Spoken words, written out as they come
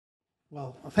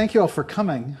Well, thank you all for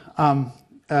coming.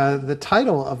 The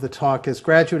title of the talk is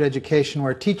Graduate Education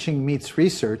Where Teaching Meets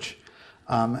Research.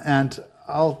 And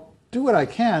I'll do what I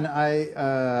can.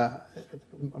 I'm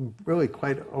really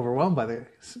quite overwhelmed by the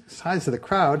size of the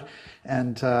crowd.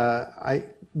 And I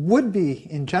would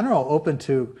be, in general, open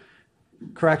to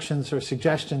corrections or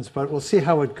suggestions, but we'll see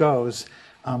how it goes.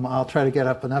 I'll try to get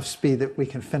up enough speed that we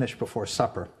can finish before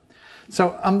supper.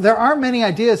 So there are many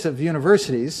ideas of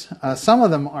universities. Some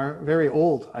of them are very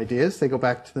old ideas. They go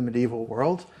back to the medieval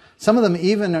world. Some of them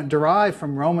even derive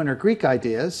from Roman or Greek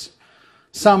ideas.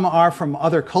 Some are from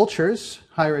other cultures.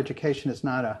 Higher education is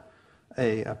not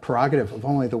a prerogative of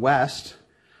only the West.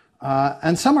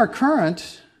 And some are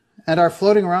current and are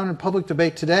floating around in public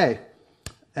debate today.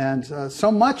 And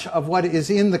so much of what is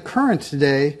in the current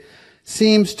today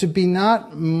seems to be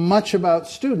not much about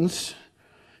students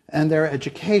and their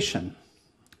education.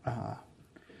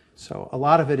 So a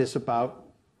lot of it is about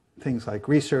things like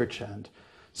research and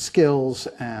skills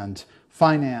and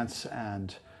finance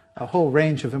and a whole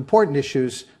range of important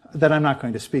issues that I'm not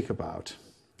going to speak about.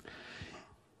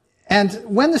 And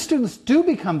when the students do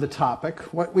become the topic,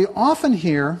 what we often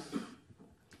hear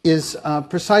is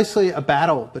precisely a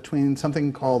battle between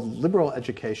something called liberal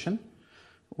education,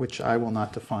 which I will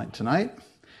not define tonight,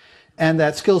 and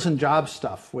that skills and jobs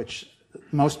stuff, which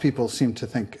most people seem to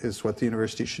think is what the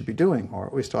university should be doing, or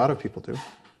at least a lot of people do.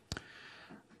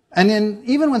 And then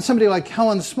even when somebody like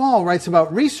Helen Small writes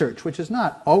about research, which is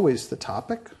not always the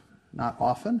topic, not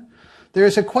often, there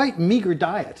is a quite meager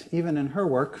diet, even in her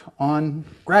work, on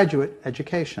graduate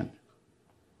education.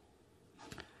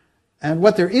 And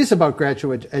what there is about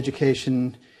graduate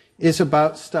education is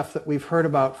about stuff that we've heard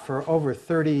about for over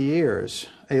 30 years,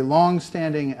 a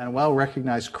long-standing and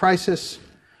well-recognized crisis.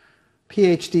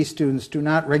 PhD students do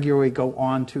not regularly go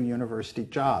on to university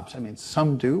jobs. I mean,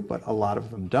 some do, but a lot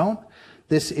of them don't.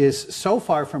 This is so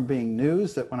far from being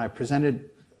news that when I presented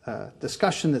a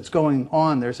discussion that's going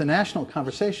on, there's a national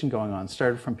conversation going on,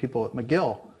 started from people at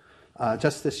McGill.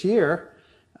 Just this year,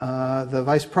 the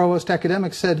vice provost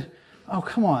academic said, oh,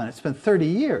 come on, it's been 30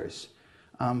 years.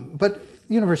 But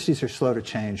universities are slow to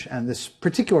change, and this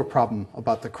particular problem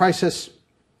about the crisis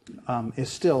is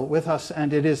still with us,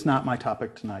 and it is not my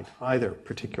topic tonight either,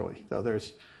 particularly, though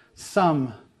there's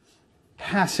some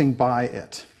passing by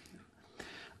it.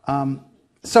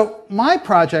 So my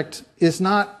project is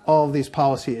not all of these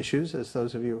policy issues, as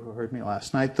those of you who heard me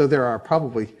last night, though there are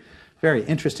probably very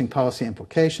interesting policy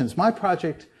implications. My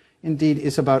project, indeed,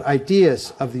 is about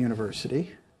ideas of the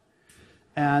university,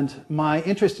 and my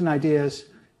interest in ideas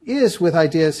is with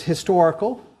ideas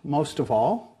historical, most of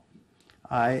all.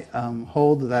 I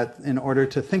hold that in order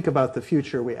to think about the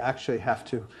future, we actually have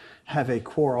to have a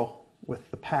quarrel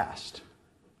with the past.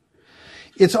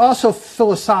 It's also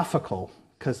philosophical,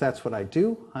 because that's what I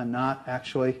do. I'm not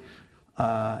actually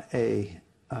I'm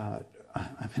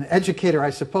an educator, I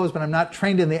suppose, but I'm not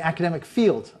trained in the academic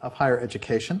field of higher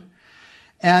education.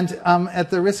 And at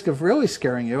the risk of really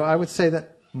scaring you, I would say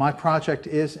that my project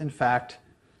is, in fact,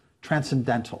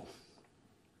 transcendental.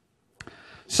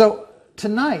 So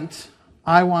tonight,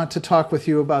 I want to talk with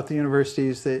you about the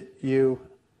universities that you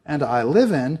and I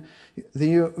live in,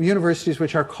 the universities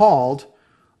which are called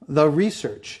the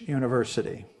research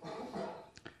university.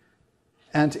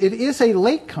 And it is a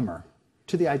latecomer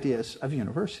to the ideas of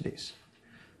universities.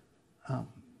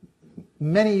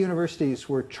 Many universities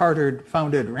were chartered,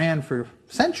 founded, ran for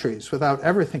centuries without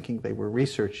ever thinking they were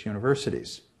research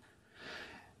universities.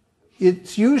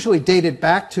 It's usually dated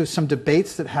back to some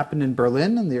debates that happened in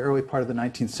Berlin in the early part of the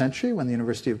 19th century when the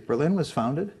University of Berlin was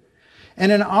founded.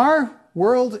 And in our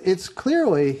world, it's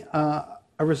clearly a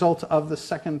result of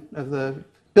the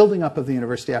building up of the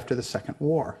university after the Second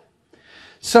War.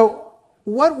 So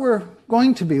what we're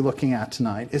going to be looking at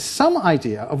tonight is some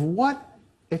idea of what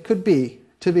it could be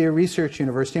to be a research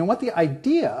university and what the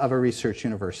idea of a research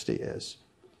university is.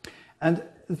 And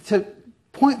to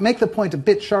make the point a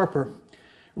bit sharper,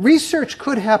 research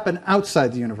could happen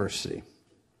outside the university.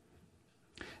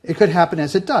 It could happen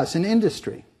as it does in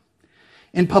industry,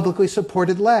 in publicly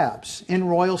supported labs, in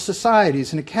royal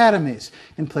societies and academies,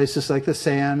 in places like the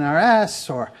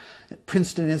CNRS or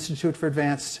Princeton Institute for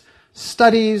Advanced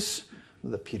Studies,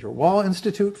 the Peter Wall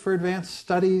Institute for Advanced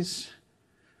Studies,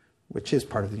 which is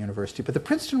part of the university, but the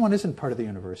Princeton one isn't part of the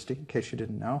university, in case you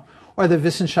didn't know, or the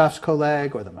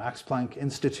Wissenschaftskolleg or the Max Planck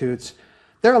Institutes.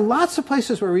 There are lots of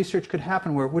places where research could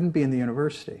happen where it wouldn't be in the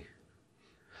university.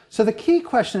 So the key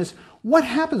question is, what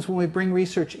happens when we bring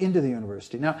research into the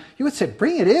university? Now, you would say,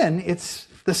 bring it in, it's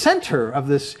the center of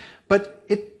this, but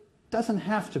it doesn't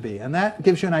have to be. And that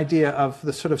gives you an idea of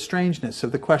the sort of strangeness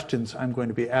of the questions I'm going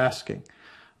to be asking.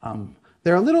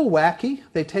 They're a little wacky.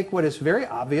 They take what is very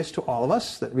obvious to all of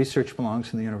us, that research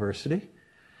belongs in the university,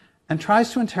 and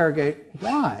tries to interrogate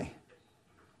why.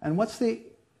 And what's the,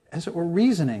 as it were,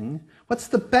 reasoning, what's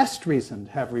the best reason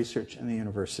to have research in the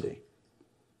university?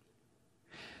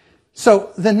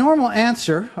 So the normal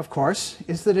answer, of course,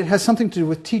 is that it has something to do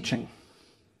with teaching,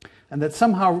 and that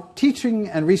somehow teaching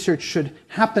and research should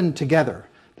happen together,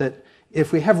 that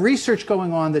if we have research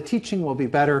going on, the teaching will be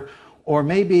better, or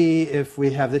maybe if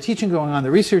we have the teaching going on,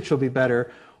 the research will be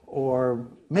better, or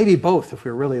maybe both if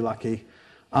we're really lucky.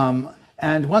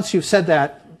 And once you've said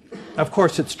that, of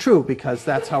course it's true, because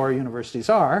that's how our universities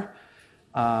are.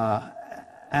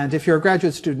 And if you're a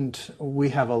graduate student, we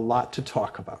have a lot to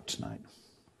talk about tonight.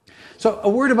 So a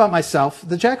word about myself.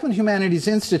 The Jacobin Humanities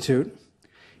Institute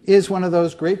is one of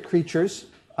those great creatures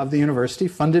of the university,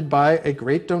 funded by a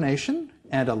great donation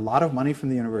and a lot of money from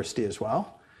the university as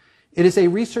well. It is a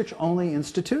research-only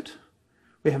institute.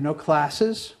 We have no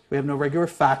classes. We have no regular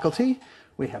faculty.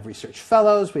 We have research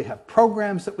fellows. We have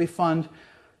programs that we fund.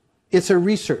 It's a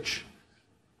research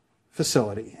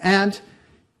facility. And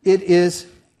it is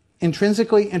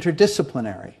intrinsically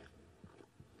interdisciplinary.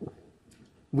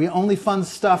 We only fund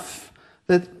stuff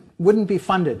that wouldn't be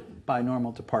funded by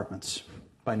normal departments,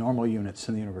 by normal units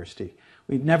in the university.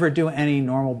 We never do any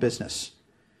normal business.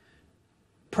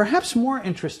 Perhaps more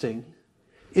interesting,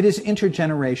 it is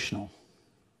intergenerational.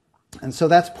 And so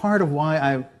that's part of why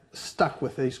I stuck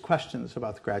with these questions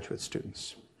about the graduate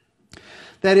students.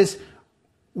 That is,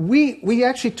 we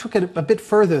actually took it a bit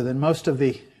further than most of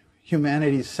the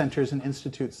humanities centers and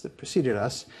institutes that preceded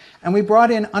us, and we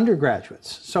brought in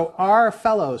undergraduates. So our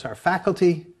fellows, our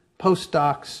faculty,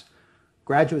 postdocs,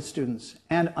 graduate students,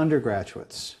 and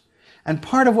undergraduates. And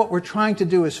part of what we're trying to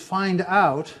do is find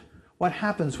out what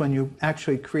happens when you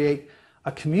actually create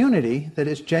a community that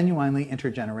is genuinely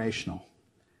intergenerational.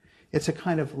 It's a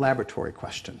kind of laboratory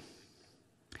question.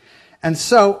 And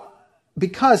so,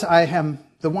 because I am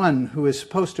the one who is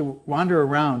supposed to wander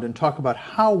around and talk about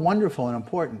how wonderful and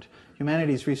important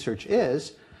humanities research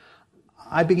is,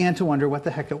 I began to wonder what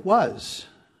the heck it was,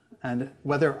 and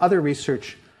whether other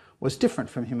research was different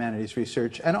from humanities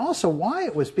research, and also why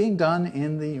it was being done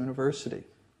in the university.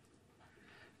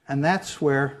 And that's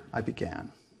where I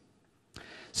began.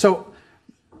 So,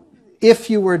 if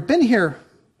you had been here,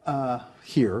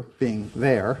 being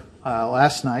there,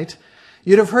 last night,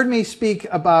 you'd have heard me speak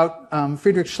about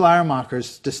Friedrich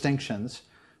Schleiermacher's distinctions,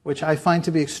 which I find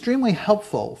to be extremely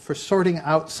helpful for sorting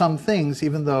out some things,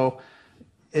 even though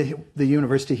the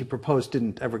university he proposed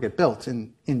didn't ever get built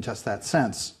in just that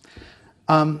sense.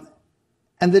 And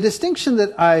the distinction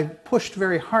that I pushed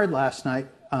very hard last night,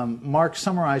 Mark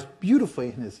summarized beautifully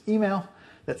in his email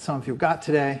that some of you got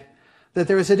today, that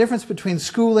there is a difference between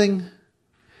schooling,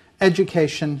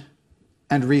 education,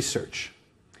 and research.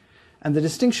 And the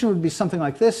distinction would be something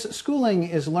like this. Schooling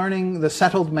is learning the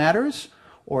settled matters,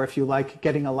 or if you like,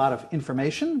 getting a lot of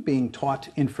information, being taught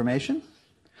information.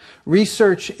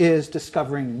 Research is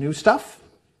discovering new stuff,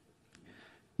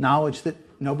 knowledge that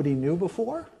nobody knew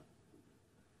before.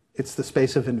 It's the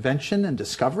space of invention and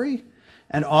discovery,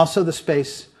 and also the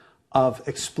space of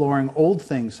exploring old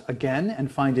things again and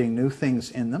finding new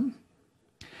things in them.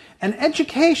 And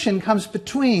education comes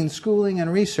between schooling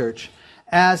and research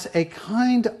as a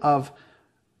kind of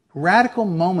radical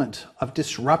moment of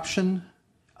disruption,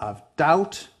 of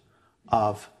doubt,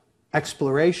 of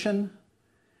exploration,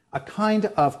 a kind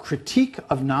of critique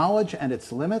of knowledge and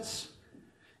its limits,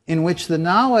 in which the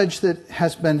knowledge that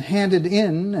has been handed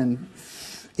in and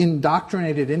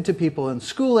indoctrinated into people in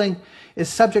schooling is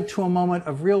subject to a moment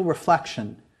of real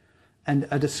reflection and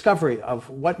a discovery of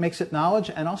what makes it knowledge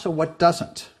and also what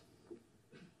doesn't.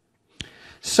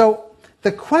 So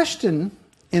the question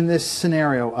in this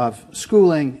scenario of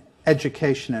schooling,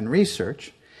 education, and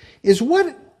research is,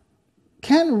 what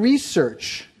can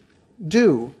research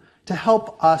do to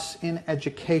help us in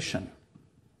education?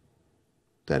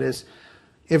 That is,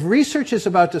 if research is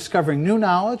about discovering new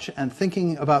knowledge and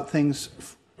thinking about things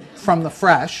from the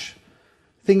fresh,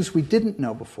 things we didn't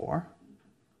know before,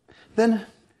 then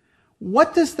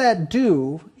what does that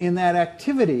do in that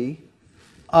activity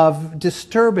of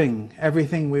disturbing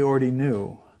everything we already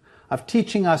knew, of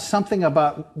teaching us something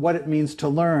about what it means to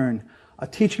learn,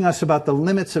 of teaching us about the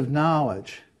limits of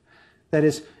knowledge? That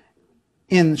is,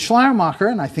 in Schleiermacher,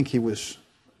 and I think he was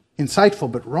insightful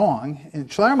but wrong, in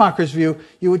Schleiermacher's view,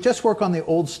 you would just work on the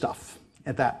old stuff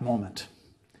at that moment.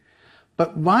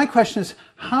 But my question is,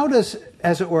 how does,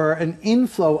 as it were, an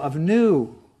inflow of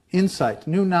new insight,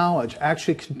 new knowledge,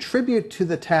 actually contribute to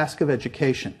the task of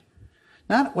education?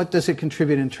 Not what does it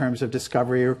contribute in terms of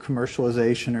discovery or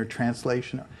commercialization or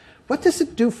translation. What does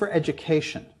it do for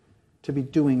education? to be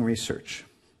doing research?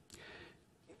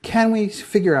 Can we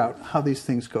figure out how these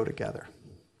things go together?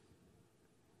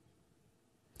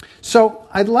 So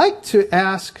I'd like to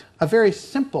ask a very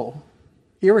simple,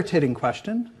 irritating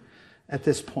question at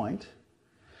this point,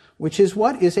 which is,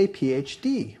 what is a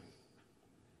PhD?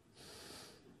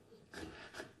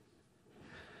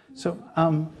 So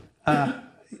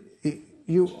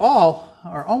you all,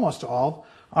 or almost all,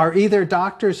 are either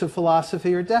doctors of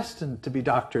philosophy or destined to be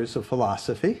doctors of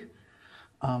philosophy.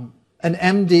 An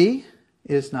MD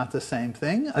is not the same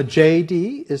thing. A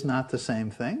JD is not the same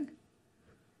thing.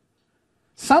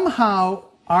 Somehow,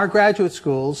 our graduate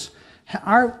schools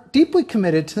are deeply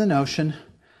committed to the notion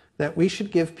that we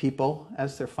should give people,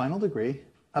 as their final degree,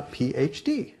 a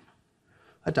PhD,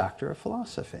 a Doctor of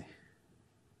Philosophy.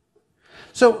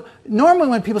 So normally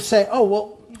when people say, oh,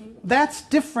 well, that's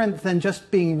different than just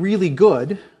being really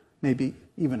good, maybe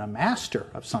even a master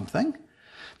of something,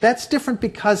 that's different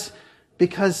because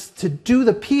to do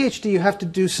the PhD, you have to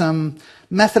do some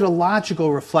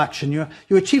methodological reflection. You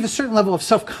achieve a certain level of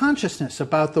self-consciousness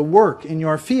about the work in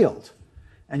your field.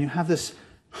 And you have this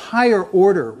higher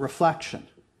order reflection.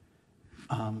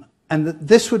 And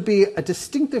this would be a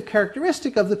distinctive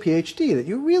characteristic of the PhD, that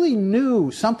you really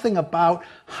knew something about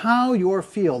how your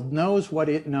field knows what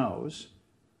it knows.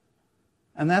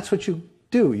 And that's what you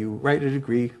do. You write a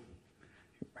degree,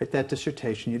 you write that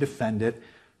dissertation, you defend it,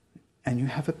 and you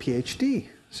have a PhD.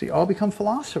 So you all become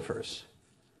philosophers.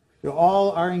 You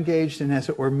all are engaged in, as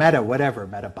it were,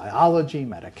 meta-biology,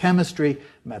 meta-chemistry,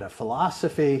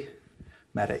 meta-philosophy,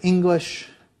 meta-English.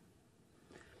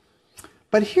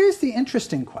 But here's the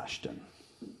interesting question.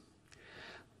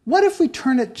 What if we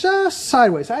turn it just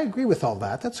sideways? I agree with all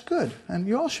that. That's good. And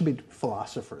you all should be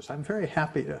philosophers. I'm very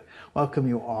happy to welcome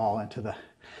you all into the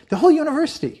whole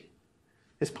university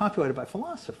is populated by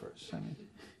philosophers. I mean,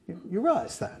 you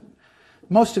realize that.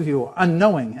 Most of you are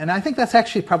unknowing, and I think that's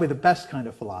actually probably the best kind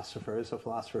of philosopher, is a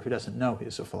philosopher who doesn't know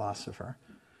he's a philosopher.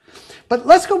 But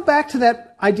let's go back to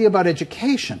that idea about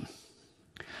education.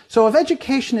 So if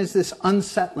education is this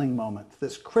unsettling moment,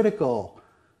 this critical,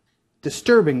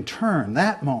 disturbing turn,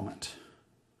 that moment,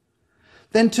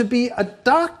 then to be a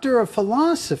doctor of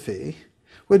philosophy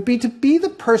would be to be the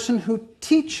person who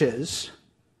teaches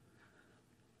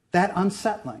that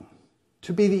unsettling,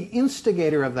 to be the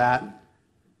instigator of that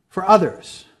for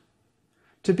others.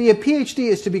 To be a PhD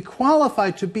is to be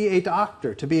qualified to be a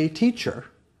doctor, to be a teacher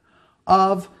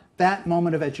of that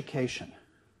moment of education.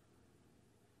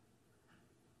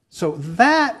 So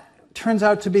that turns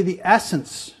out to be the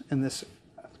essence, in this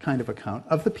kind of account,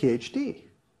 of the PhD.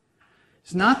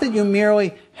 It's not that you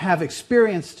merely have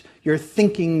experienced your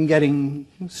thinking getting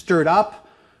stirred up,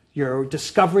 your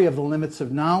discovery of the limits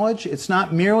of knowledge. It's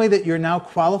not merely that you're now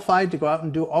qualified to go out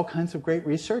and do all kinds of great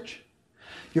research.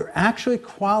 You're actually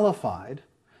qualified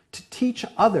to teach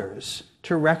others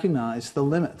to recognize the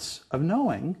limits of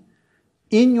knowing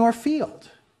in your field.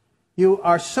 You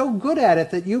are so good at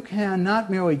it that you can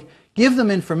not merely give them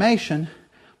information,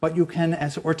 but you can,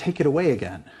 as it were, take it away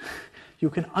again. You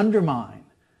can undermine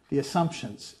the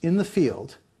assumptions in the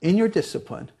field, in your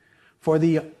discipline, for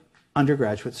the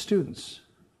undergraduate students.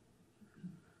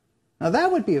 Now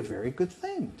that would be a very good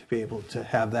thing, to be able to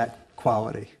have that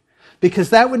quality.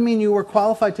 Because that would mean you were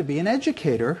qualified to be an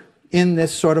educator in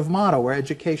this sort of model, where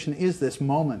education is this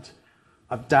moment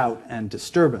of doubt and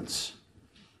disturbance.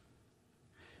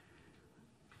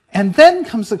 And then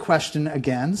comes the question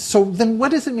again, so then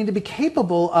what does it mean to be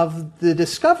capable of the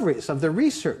discoveries, of the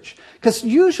research? Because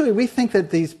usually we think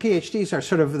that these PhDs are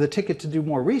sort of the ticket to do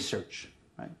more research,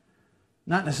 right?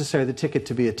 Not necessarily the ticket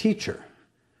to be a teacher.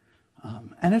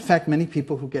 And in fact, many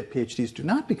people who get PhDs do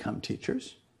not become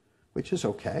teachers, which is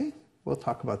okay. We'll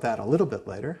talk about that a little bit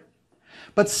later.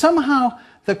 But somehow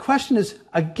the question is,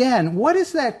 again, what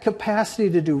is that capacity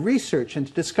to do research and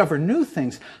to discover new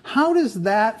things? How does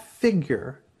that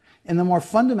figure in the more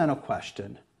fundamental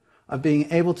question of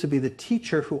being able to be the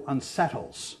teacher who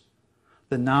unsettles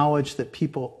the knowledge that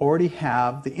people already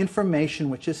have, the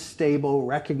information which is stable,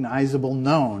 recognizable,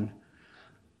 known?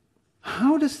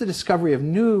 How does the discovery of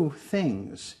new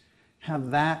things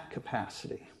have that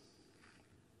capacity?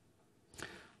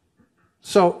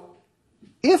 So,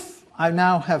 if I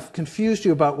now have confused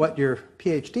you about what your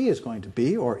PhD is going to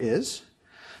be or is,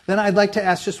 then I'd like to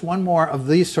ask just one more of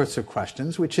these sorts of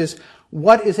questions, which is,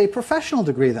 what is a professional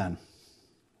degree then?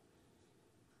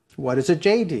 What is a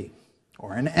JD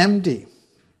or an MD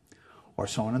or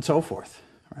so on and so forth,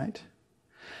 right?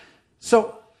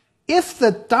 So if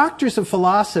the doctors of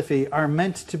philosophy are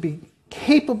meant to be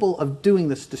capable of doing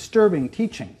this disturbing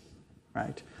teaching,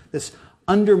 right, this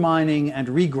undermining and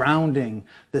regrounding,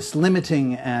 this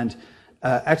limiting and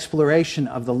exploration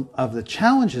of the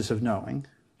challenges of knowing,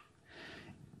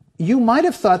 you might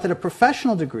have thought that a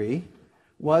professional degree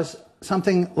was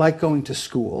something like going to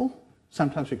school.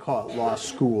 Sometimes we call it law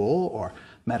school or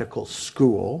medical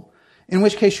school, in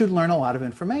which case you'd learn a lot of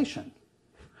information.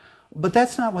 But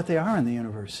that's not what they are in the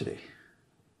university.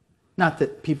 Not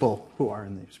that people who are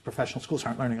in these professional schools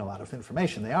aren't learning a lot of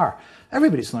information. They are.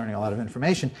 Everybody's learning a lot of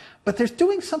information. But they're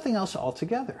doing something else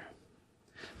altogether.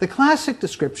 The classic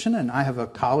description, and I have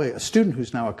a student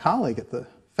who's now a colleague at the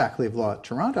Faculty of Law at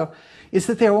Toronto, is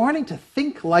that they're learning to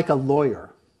think like a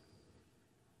lawyer.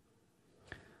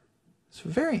 It's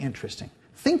very interesting.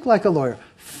 Think like a lawyer.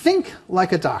 Think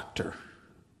like a doctor.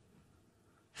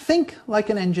 Think like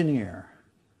an engineer.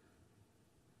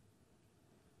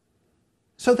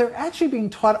 So they're actually being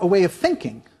taught a way of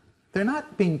thinking. They're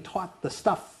not being taught the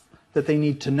stuff that they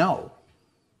need to know.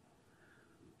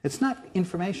 It's not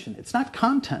information. It's not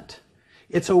content.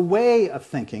 It's a way of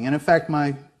thinking. And in fact,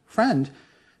 my friend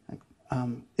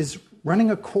is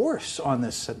running a course on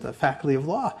this at the Faculty of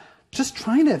Law, just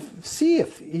trying to see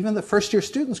if even the first-year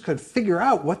students could figure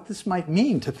out what this might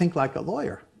mean to think like a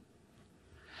lawyer.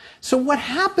 So what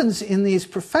happens in these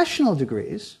professional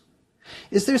degrees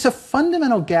is there's a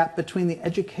fundamental gap between the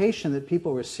education that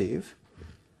people receive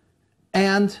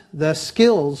and the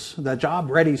skills, the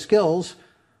job-ready skills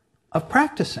of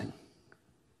practicing.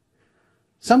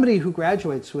 Somebody who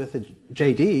graduates with a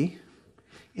JD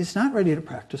is not ready to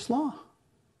practice law.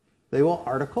 They will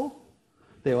article.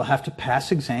 They will have to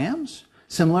pass exams.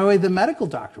 Similarly, the medical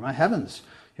doctor, my heavens,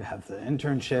 you have the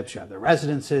internships, you have the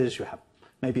residences, you have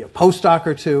maybe a postdoc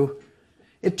or two.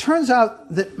 It turns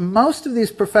out that most of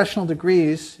these professional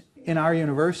degrees in our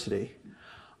university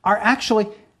are actually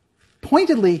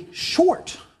pointedly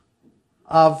short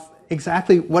of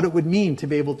exactly what it would mean to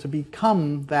be able to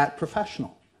become that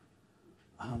professional.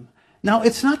 Now,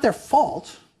 it's not their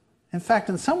fault. In fact,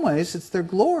 in some ways, it's their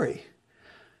glory.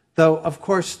 Though, of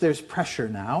course, there's pressure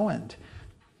now, and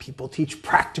people teach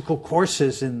practical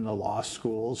courses in the law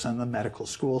schools and the medical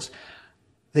schools.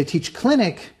 They teach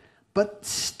clinic, but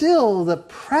still the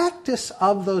practice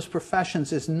of those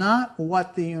professions is not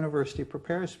what the university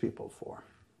prepares people for.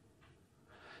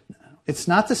 It's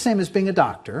not the same as being a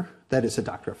doctor, that is a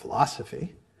doctor of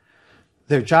philosophy.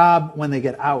 Their job when they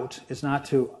get out is not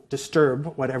to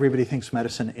disturb what everybody thinks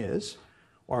medicine is,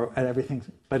 or what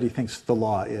everybody thinks the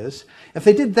law is. If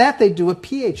they did that, they'd do a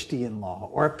PhD in law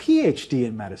or a PhD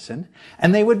in medicine,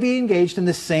 and they would be engaged in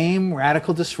the same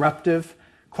radical disruptive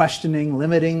questioning,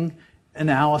 limiting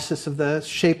analysis of the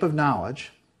shape of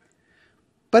knowledge.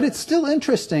 But it's still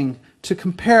interesting to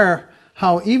compare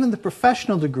how even the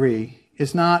professional degree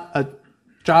is not a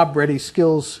job-ready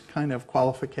skills kind of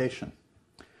qualification,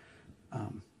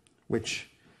 which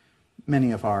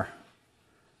many of our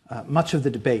much of the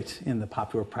debate in the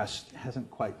popular press hasn't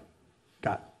quite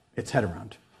got its head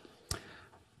around.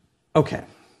 Okay.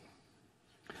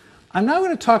 I'm now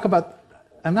going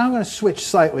to switch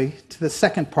slightly to the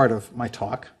second part of my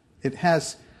talk. It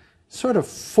has sort of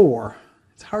four.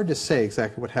 It's hard to say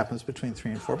exactly what happens between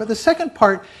 3 and 4. But the second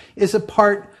part is a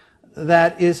part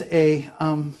that is it's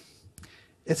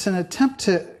an attempt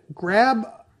to grab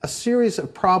a series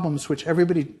of problems which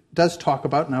everybody does talk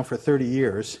about now for 30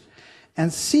 years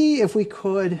and see if we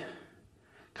could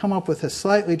come up with a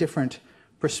slightly different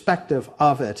perspective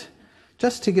of it,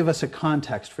 just to give us a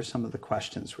context for some of the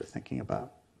questions we're thinking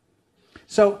about.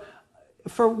 So,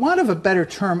 for want of a better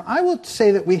term, I will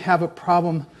say that we have a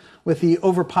problem with the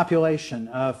overpopulation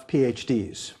of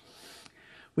PhDs.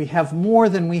 We have more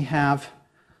than we have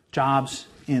jobs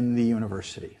in the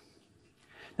university.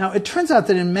 Now, it turns out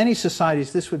that in many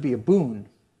societies this would be a boon.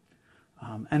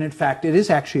 And in fact, it is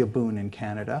actually a boon in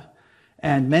Canada.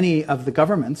 And many of the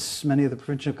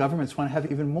provincial governments want to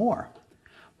have even more.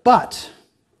 But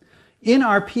in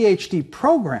our PhD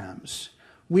programs,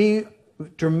 we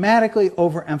dramatically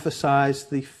overemphasize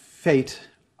the fate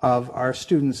of our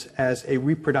students as a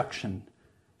reproduction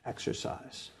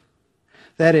exercise.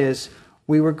 That is,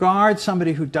 we regard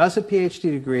somebody who does a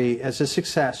PhD degree as a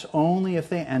success only if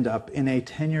they end up in a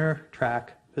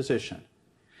tenure-track position,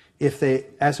 if they,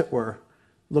 as it were,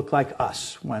 look like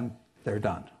us when they're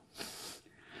done.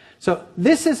 So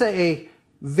this is a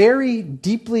very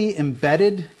deeply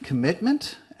embedded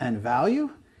commitment and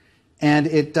value, and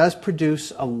it does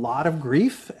produce a lot of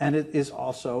grief, and it is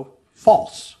also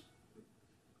false.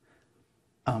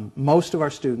 Most of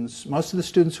the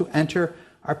students who enter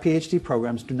our PhD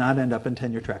programs do not end up in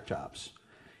tenure-track jobs.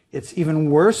 It's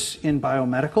even worse in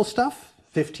biomedical stuff,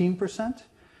 15%.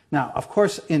 Now, of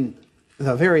course, in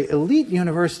the very elite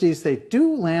universities, they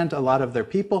do land a lot of their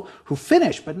people who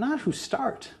finish, but not who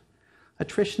start.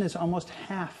 Attrition is almost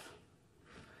half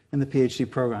in the PhD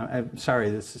program. I'm sorry,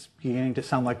 this is beginning to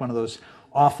sound like one of those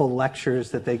awful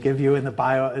lectures that they give you in the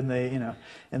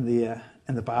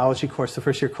biology course, the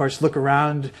first year course. Look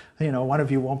around, one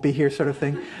of you won't be here, sort of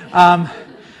thing. Is that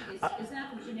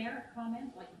a generic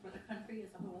comment, like for the country as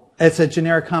a whole? It's a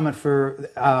generic comment for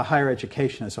higher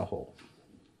education as a whole.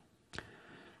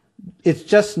 It's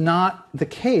just not the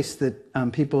case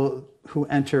that people who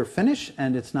enter finish,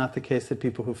 and it's not the case that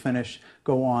people who finish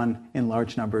go on in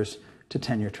large numbers to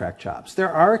tenure-track jobs. There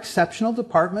are exceptional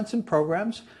departments and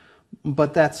programs,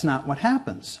 but that's not what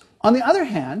happens. On the other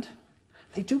hand,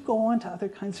 they do go on to other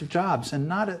kinds of jobs, and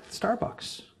not at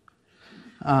Starbucks.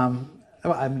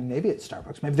 Maybe at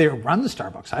Starbucks. Maybe they run the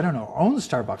Starbucks. I don't know, or own the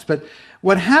Starbucks. But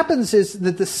what happens is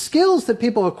that the skills that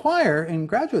people acquire in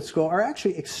graduate school are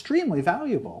actually extremely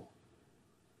valuable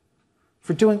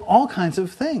for doing all kinds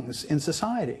of things in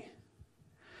society.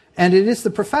 And it is the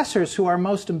professors who are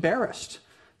most embarrassed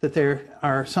that they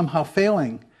are somehow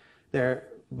failing there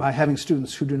by having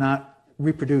students who do not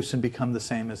reproduce and become the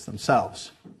same as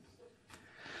themselves.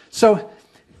 So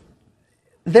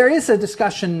there is a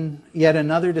discussion, yet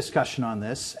another discussion on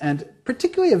this, and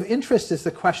particularly of interest is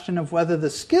the question of whether the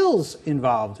skills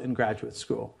involved in graduate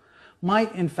school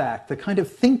might, in fact, the kind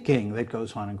of thinking that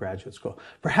goes on in graduate school,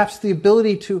 perhaps the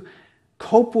ability to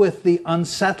cope with the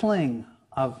unsettling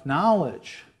of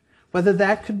knowledge, whether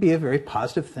that could be a very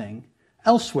positive thing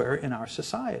elsewhere in our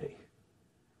society.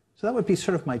 So that would be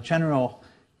sort of my general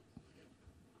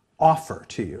offer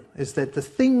to you, is that the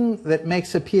thing that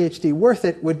makes a PhD worth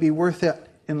it would be worth it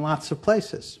in lots of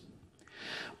places.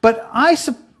 But I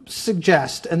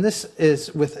suggest, and this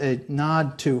is with a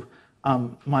nod to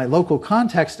my local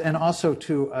context and also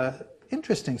to an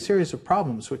interesting series of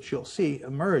problems which you'll see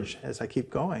emerge as I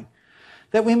keep going,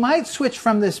 that we might switch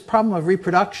from this problem of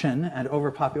reproduction and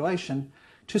overpopulation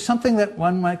to something that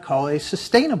one might call a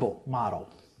sustainable model.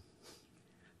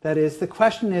 That is, the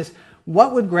question is,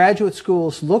 what would graduate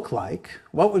schools look like?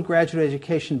 What would graduate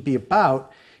education be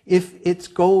about if its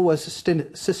goal was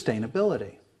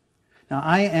sustainability? Now,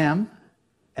 I am,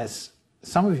 as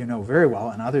some of you know very well,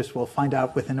 and others will find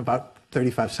out within about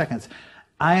 35 seconds,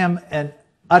 I am an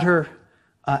utter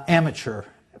amateur,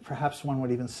 perhaps one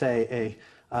would even say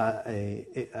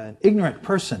an ignorant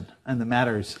person in the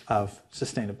matters of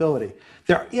sustainability.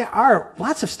 There are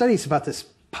lots of studies about this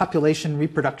population,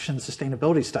 reproduction,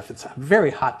 sustainability stuff. It's a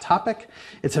very hot topic.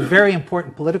 It's a very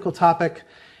important political topic.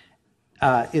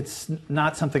 It's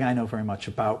not something I know very much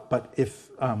about, but if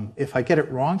I get it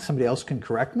wrong, somebody else can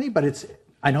correct me, but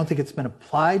I don't think it's been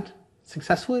applied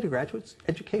successfully to graduate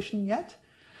education yet,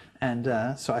 and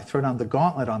so I throw down the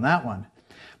gauntlet on that one.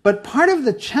 But part of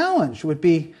the challenge would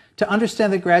be to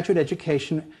understand that graduate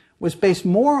education was based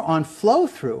more on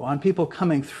flow-through, on people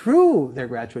coming through their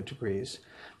graduate degrees,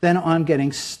 than on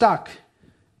getting stuck.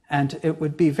 And it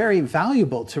would be very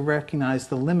valuable to recognize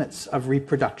the limits of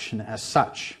reproduction as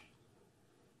such.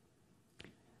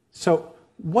 So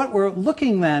what we're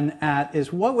looking then at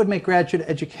is what would make graduate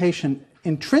education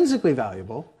intrinsically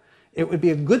valuable. It would be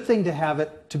a good thing to have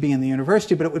it to be in the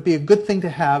university, but it would be a good thing to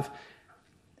have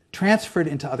transferred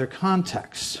into other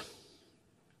contexts.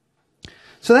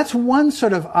 So that's one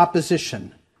sort of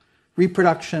opposition,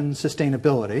 reproduction,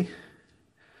 sustainability,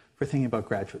 for thinking about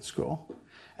graduate school.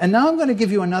 And now I'm going to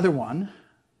give you another one,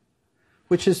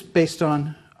 which is based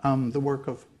on the work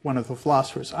of one of the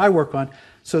philosophers I work on,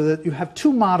 so that you have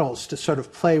two models to sort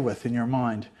of play with in your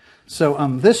mind. So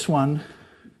this one,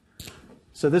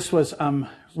 this was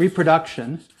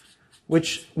reproduction,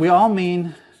 which we all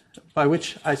mean, by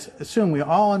which I assume we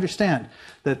all understand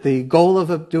that the goal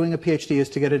of doing a PhD is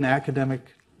to get an academic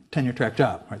tenure-track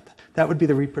job. Right? That would be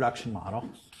the reproduction model.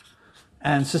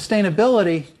 And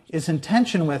sustainability is in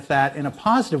tension with that in a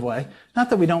positive way. Not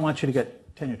that we don't want you to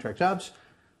get tenure-track jobs,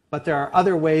 but there are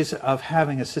other ways of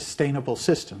having a sustainable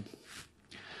system.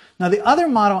 Now, the other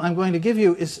model I'm going to give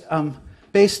you is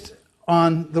based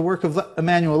on the work of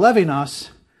Emmanuel Levinas,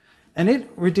 and it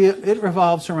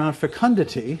revolves around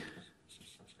fecundity.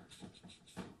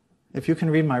 If you can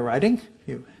read my writing,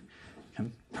 you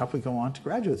can probably go on to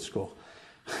graduate school.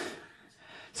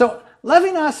 So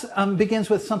Levinas begins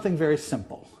with something very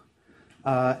simple.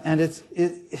 And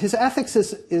his ethics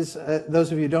is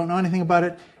those of you who don't know anything about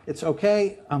it, it's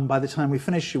okay. By the time we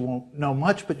finish, you won't know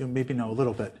much, but you'll maybe know a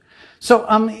little bit. So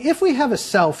if we have a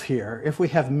self here, if we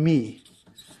have me,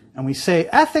 and we say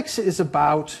ethics is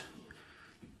about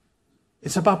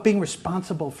being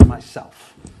responsible for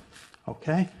myself.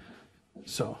 Okay?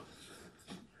 So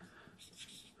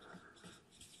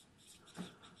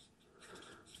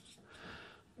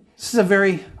this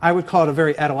is I would call it a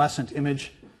very adolescent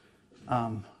image.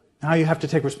 Now you have to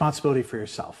take responsibility for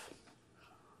yourself.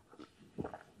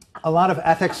 A lot of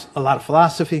ethics, a lot of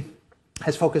philosophy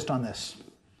has focused on this.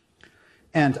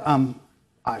 And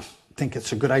I think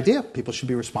it's a good idea. People should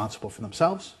be responsible for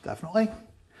themselves, definitely.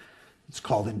 It's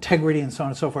called integrity and so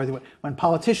on and so forth. When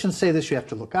politicians say this, you have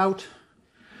to look out.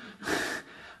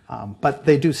 But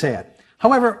they do say it.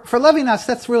 However, for Levinas,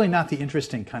 that's really not the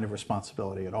interesting kind of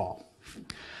responsibility at all.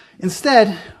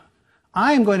 Instead,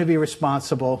 I am going to be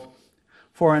responsible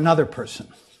for another person.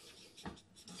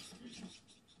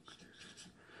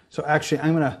 So actually,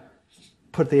 I'm going to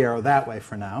put the arrow that way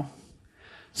for now.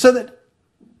 So that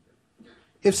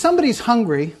if somebody's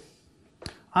hungry,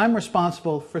 I'm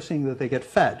responsible for seeing that they get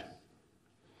fed.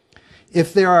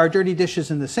 If there are dirty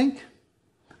dishes in the sink,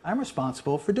 I'm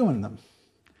responsible for doing them.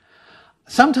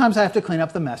 Sometimes I have to clean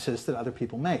up the messes that other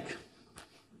people make.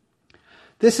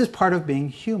 This is part of being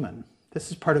human. This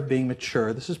is part of being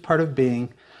mature. This is part of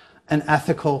being an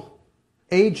ethical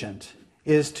agent,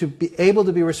 is to be able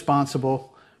to be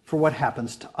responsible for what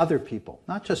happens to other people,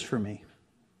 not just for me,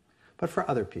 but for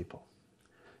other people.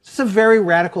 This is a very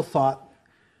radical thought.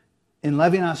 In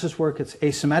Levinas's work, it's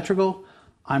asymmetrical.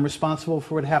 I'm responsible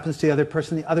for what happens to the other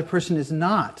person. The other person is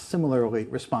not similarly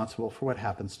responsible for what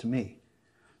happens to me.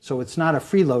 So it's not a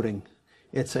freeloading.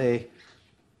 It's a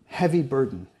heavy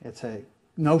burden. It's a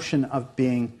notion of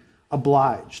being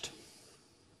obliged.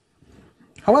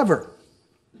 However,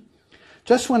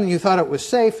 just when you thought it was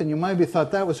safe and you maybe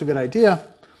thought that was a good idea,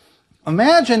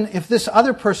 imagine if this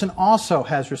other person also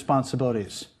has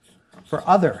responsibilities for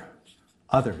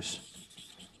others.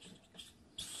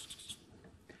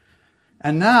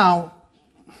 And now,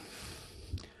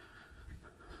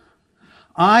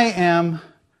 I am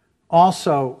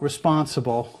also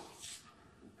responsible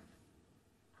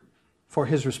for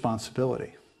his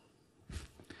responsibility.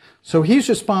 So he's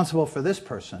responsible for this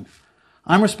person.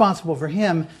 I'm responsible for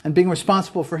him, and being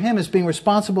responsible for him is being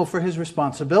responsible for his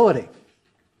responsibility.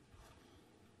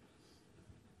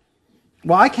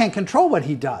 Well, I can't control what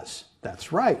he does.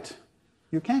 That's right.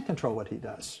 You can't control what he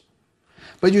does.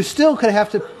 But you still could have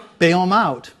to bail him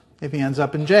out if he ends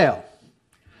up in jail.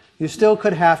 You still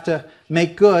could have to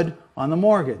make good on the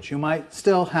mortgage. You might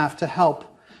still have to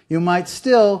help. You might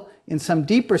still, in some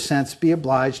deeper sense, be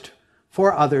obliged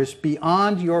for others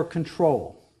beyond your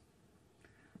control.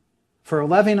 For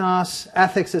Levinas,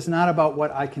 ethics is not about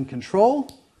what I can control.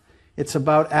 It's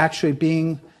about actually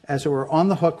being, as it were, on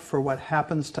the hook for what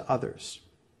happens to others.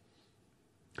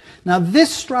 Now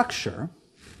this structure,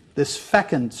 this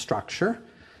fecund structure,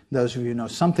 those of you who know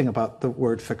something about the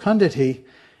word fecundity,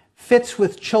 fits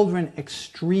with children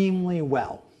extremely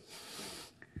well.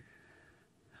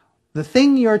 The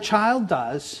thing your child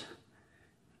does,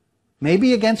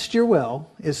 maybe against your will,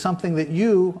 is something that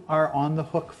you are on the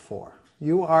hook for.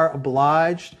 You are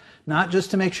obliged not just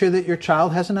to make sure that your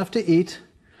child has enough to eat,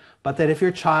 but that if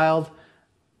your child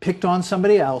picked on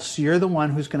somebody else, you're the one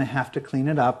who's going to have to clean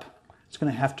it up. It's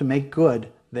going to have to make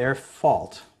good their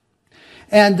fault.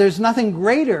 And there's nothing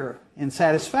greater in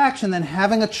satisfaction than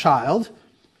having a child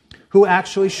who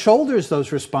actually shoulders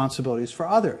those responsibilities for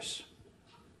others.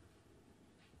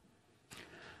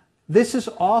 This is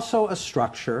also a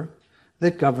structure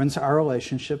that governs our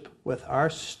relationship with our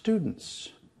students.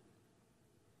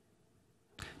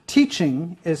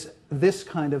 Teaching is this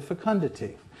kind of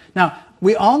fecundity. Now,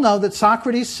 we all know that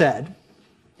Socrates said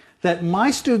that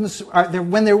my students,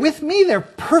 when they're with me, they're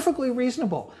perfectly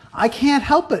reasonable. I can't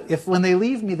help it if when they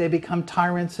leave me, they become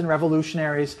tyrants and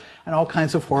revolutionaries and all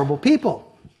kinds of horrible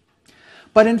people.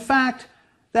 But in fact,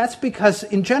 that's because,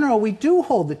 in general, we do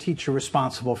hold the teacher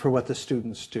responsible for what the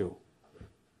students do.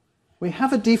 We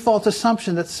have a default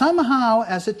assumption that somehow,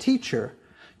 as a teacher,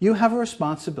 you have a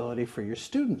responsibility for your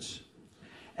students.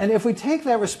 And if we take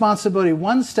that responsibility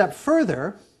one step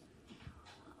further,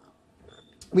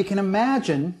 we can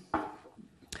imagine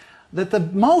that the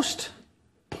most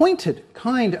pointed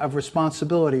kind of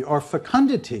responsibility or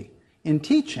fecundity in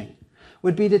teaching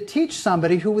would be to teach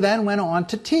somebody who then went on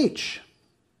to teach.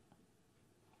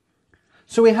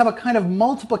 So we have a kind of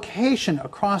multiplication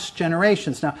across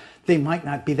generations. Now, they might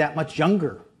not be that much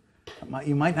younger.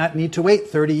 You might not need to wait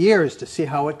 30 years to see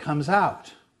how it comes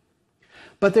out.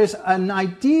 But there's an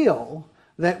ideal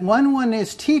that when one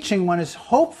is teaching, one is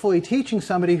hopefully teaching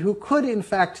somebody who could, in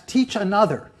fact, teach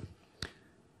another.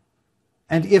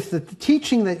 And if the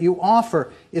teaching that you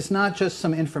offer is not just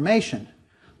some information,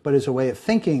 but is a way of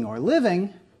thinking or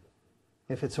living,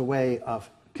 if it's a way of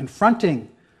confronting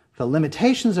the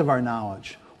limitations of our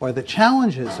knowledge or the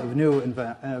challenges of a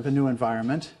new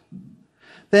environment,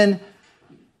 then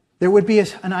there would be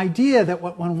an idea that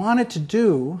what one wanted to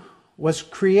do was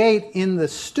create in the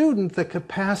student the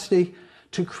capacity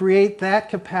to create that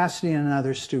capacity in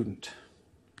another student.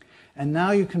 And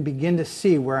now you can begin to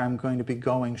see where I'm going to be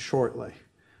going shortly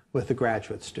with the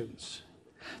graduate students.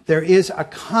 There is a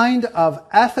kind of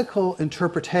ethical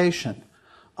interpretation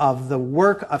of the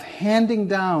work of handing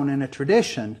down in a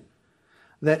tradition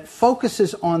that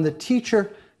focuses on the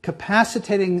teacher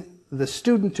capacitating the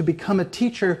student to become a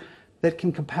teacher that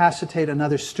can capacitate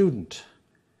another student.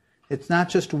 It's not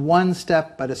just one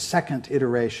step, but a second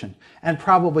iteration, and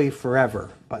probably forever,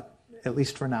 but at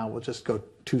least for now we'll just go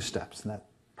 2 steps, and that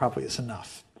probably is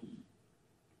enough.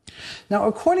 Now,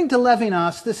 according to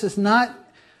Levinas, this is not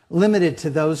limited to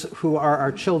those who are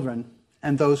our children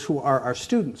and those who are our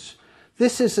students.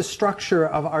 This is the structure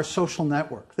of our social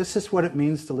network. This is what it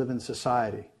means to live in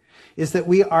society, is that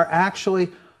we are actually,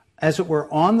 as it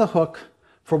were, on the hook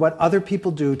for what other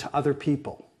people do to other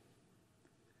people.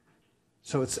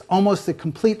 So it's almost the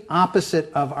complete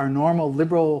opposite of our normal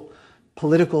liberal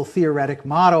political theoretic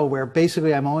model where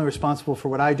basically I'm only responsible for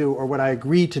what I do or what I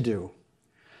agree to do.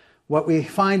 What we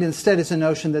find instead is a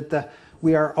notion that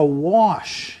we are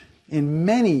awash in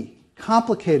many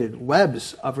complicated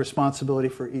webs of responsibility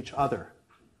for each other.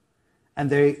 And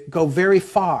they go very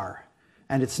far.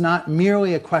 And it's not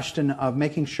merely a question of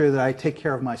making sure that I take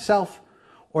care of myself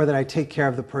or that I take care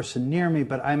of the person near me,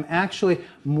 but I'm actually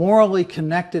morally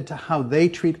connected to how they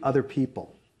treat other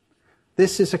people.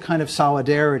 This is a kind of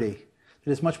solidarity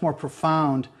that is much more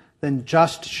profound than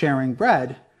just sharing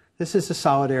bread. This is a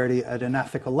solidarity at an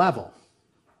ethical level.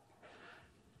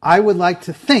 I would like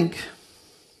to think,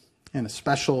 in a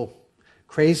special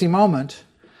crazy moment,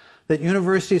 that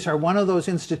universities are one of those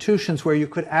institutions where you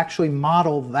could actually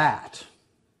model that,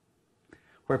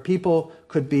 where people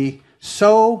could be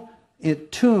so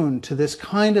attuned to this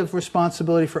kind of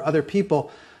responsibility for other people,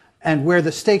 and where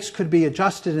the stakes could be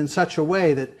adjusted in such a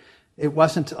way that it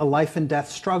wasn't a life and death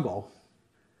struggle,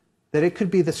 that it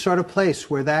could be the sort of place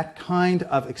where that kind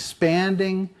of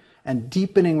expanding and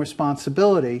deepening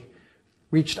responsibility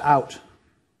reached out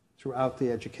throughout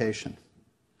the education.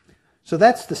 So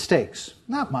that's the stakes.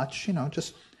 Not much,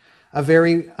 just a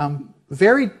very,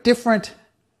 very different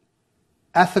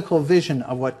ethical vision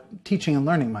of what teaching and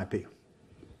learning might be.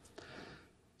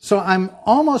 So I'm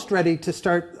almost ready to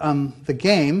start the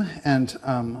game, and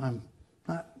I'm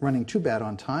not running too bad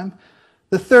on time.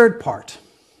 The third part.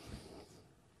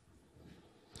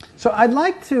 So I'd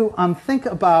like to think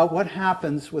about what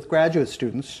happens with graduate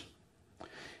students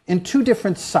in 2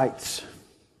 different sites,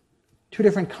 2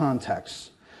 different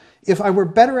contexts. If I were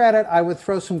better at it, I would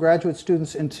throw some graduate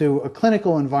students into a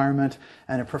clinical environment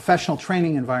and a professional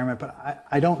training environment, but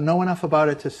I don't know enough about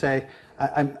it to say,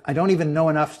 I don't even know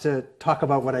enough to talk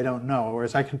about what I don't know,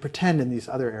 whereas I can pretend in these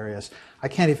other areas. I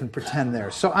can't even pretend there.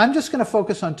 So I'm just going to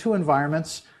focus on 2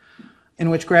 environments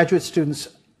in which graduate students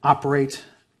operate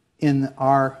in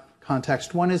our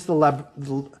context. One is what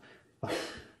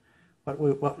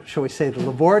shall we say, the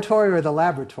laboratory or the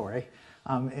laboratory?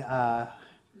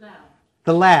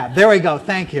 The lab. There we go.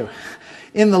 Thank you.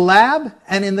 In the lab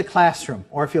and in the classroom,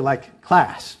 or if you like,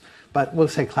 class. But we'll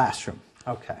say classroom.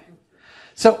 Okay.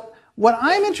 So what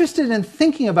I'm interested in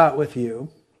thinking about with you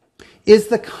is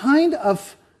the kind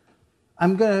of,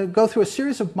 I'm going to go through a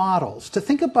series of models to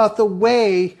think about the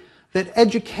way that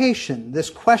education,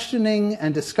 this questioning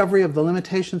and discovery of the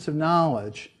limitations of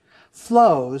knowledge,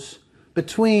 flows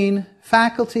between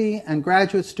faculty and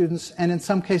graduate students, and in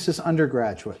some cases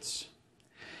undergraduates.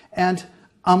 And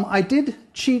I did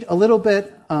cheat a little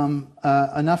bit,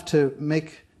 enough to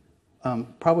make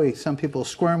probably some people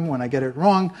squirm when I get it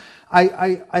wrong.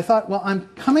 I thought, well, I'm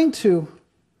coming to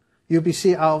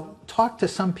UBC, I'll talk to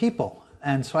some people.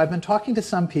 And so I've been talking to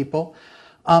some people.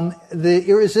 The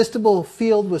irresistible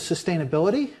field was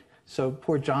sustainability. So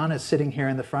poor John is sitting here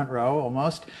in the front row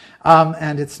almost.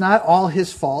 And it's not all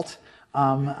his fault.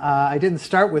 I didn't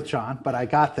start with John, but I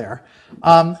got there.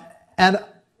 And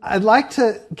I'd like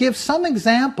to give some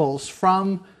examples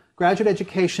from graduate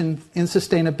education in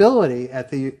sustainability at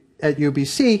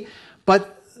UBC,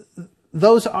 but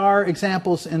those are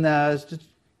examples in the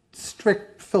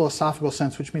strict philosophical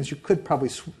sense, which means you could probably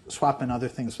swap in other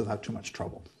things without too much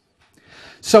trouble.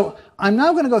 So I'm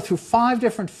now going to go through 5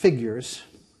 different figures.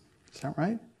 Is that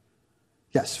right?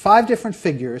 Yes, 5 different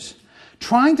figures,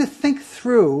 trying to think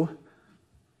through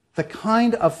the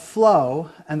kind of flow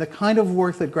and the kind of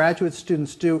work that graduate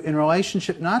students do in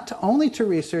relationship not only to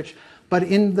research, but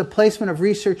in the placement of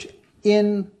research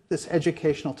in this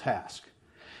educational task.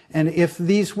 And if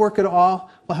these work at all,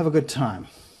 we'll have a good time.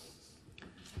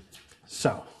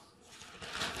 So,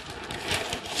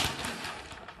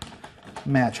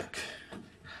 magic.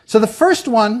 So the first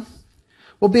one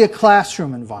will be a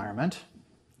classroom environment.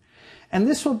 And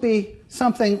this will be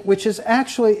something which is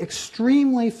actually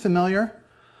extremely familiar.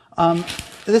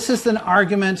 This is an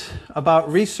argument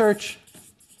about research.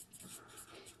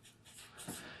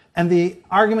 And the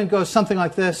argument goes something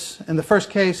like this in the first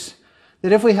case,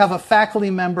 that if we have a faculty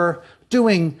member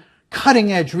doing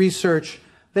cutting-edge research,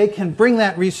 they can bring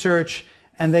that research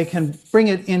and they can bring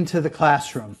it into the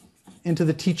classroom, into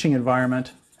the teaching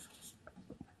environment,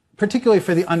 particularly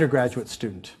for the undergraduate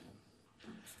student.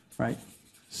 Right?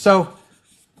 So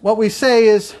what we say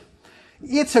is,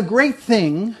 it's a great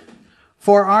thing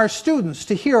for our students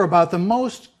to hear about the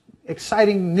most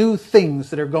exciting new things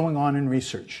that are going on in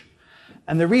research.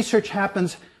 And the research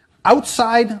happens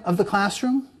outside of the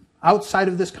classroom, outside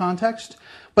of this context,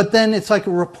 but then it's like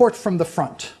a report from the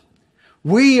front.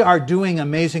 We are doing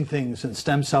amazing things in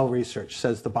stem cell research,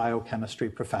 says the biochemistry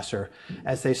professor,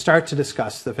 as they start to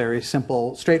discuss the very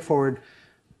simple, straightforward,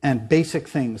 and basic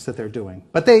things that they're doing.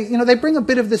 But they bring a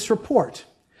bit of this report.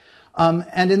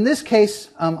 And in this case,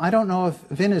 I don't know if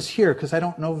Vin is here, because I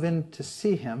don't know Vin to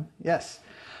see him. Yes.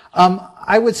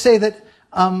 I would say that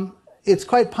it's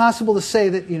quite possible to say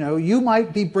that, you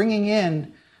might be bringing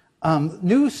in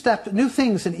new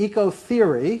things in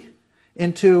eco-theory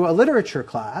into a literature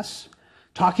class,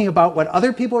 talking about what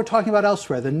other people are talking about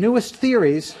elsewhere. The newest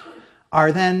theories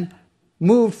are then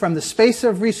moved from the space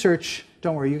of research.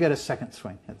 Don't worry, you get a second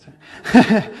swing.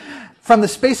 From the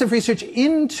space of research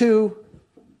into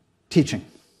teaching.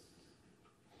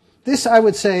 This, I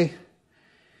would say,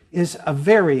 is a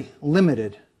very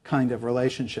limited kind of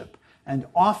relationship. And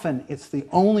often it's the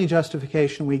only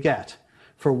justification we get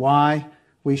for why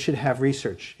we should have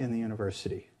research in the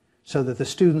university, so that the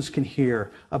students can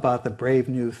hear about the brave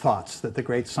new thoughts that the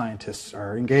great scientists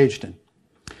are engaged in.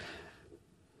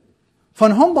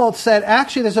 Von Humboldt said,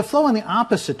 actually, there's a flow in the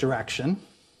opposite direction.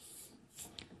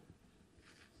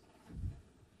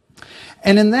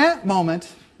 And in that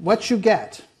moment, what you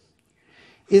get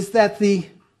is that the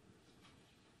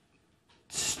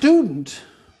student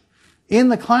in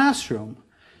the classroom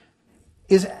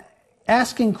is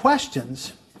asking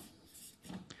questions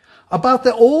about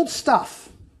the old stuff,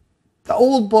 the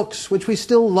old books which we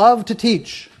still love to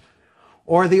teach,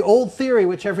 or the old theory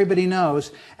which everybody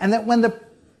knows, and that when the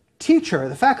teacher,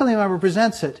 the faculty member,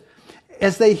 presents it,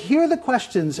 as they hear the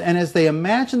questions and as they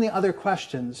imagine the other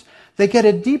questions, they get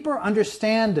a deeper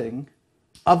understanding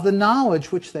of the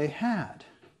knowledge which they had.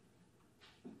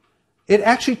 It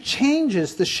actually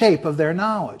changes the shape of their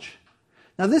knowledge.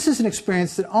 Now, this is an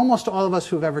experience that almost all of us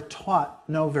who have ever taught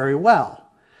know very well.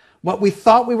 What we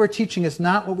thought we were teaching is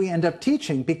not what we end up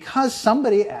teaching, because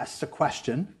somebody asks a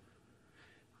question,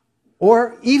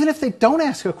 or even if they don't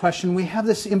ask a question, we have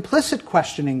this implicit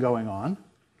questioning going on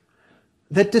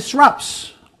that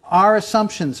disrupts our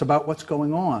assumptions about what's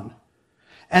going on.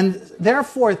 And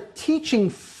therefore, teaching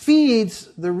feeds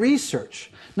the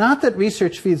research. Not that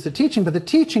research feeds the teaching, but the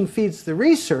teaching feeds the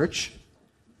research.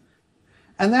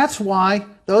 And that's why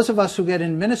those of us who get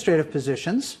in administrative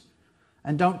positions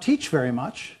and don't teach very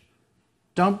much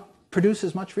don't produce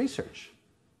as much research.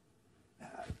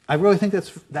 I really think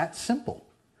that's that simple.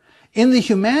 In the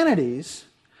humanities,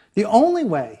 the only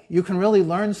way you can really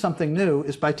learn something new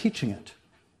is by teaching it.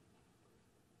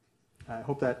 I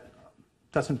hope that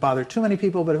doesn't bother too many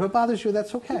people, but if it bothers you,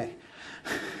 that's okay.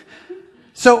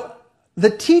 So the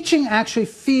teaching actually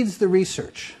feeds the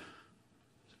research.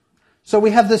 So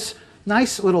we have this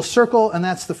nice little circle, and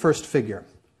that's the first figure.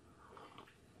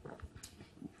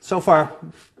 So far,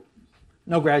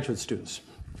 no graduate students,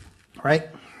 right?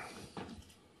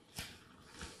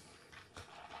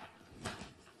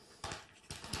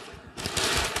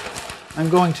 I'm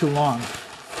going too long.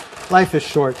 Life is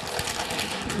short.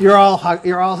 You're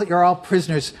all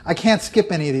prisoners. I can't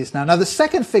skip any of these now. Now the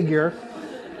second figure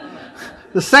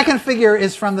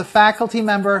is from the faculty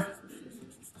member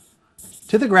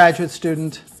to the graduate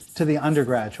student to the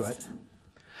undergraduate.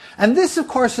 And this, of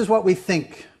course, is what we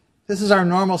think. This is our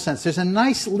normal sense. There's a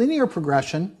nice linear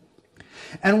progression.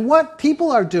 And what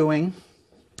people are doing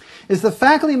is the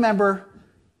faculty member,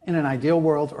 in an ideal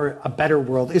world or a better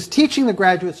world, is teaching the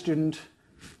graduate student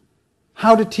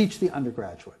how to teach the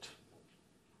undergraduate.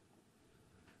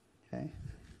 Okay?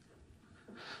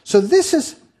 So this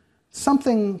is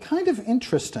something kind of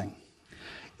interesting.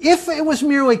 If it was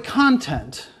merely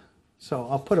content, so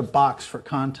I'll put a box for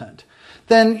content,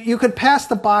 then you could pass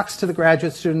the box to the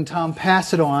graduate student, tell him,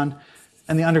 pass it on,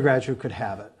 and the undergraduate could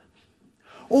have it.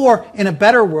 Or, in a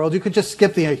better world, you could just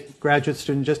skip the graduate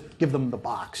student, just give them the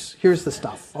box. Here's the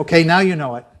stuff. Okay, now you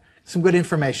know it. Some good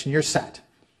information. You're set.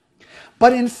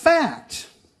 But in fact,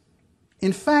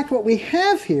 what we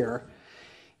have here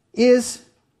is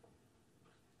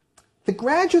the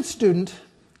graduate student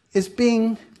is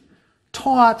being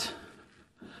taught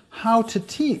how to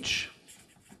teach.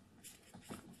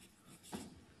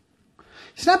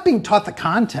 He's not being taught the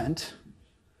content.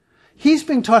 He's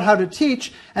being taught how to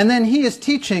teach, and then he is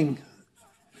teaching.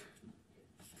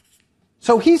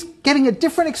 So he's getting a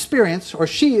different experience, or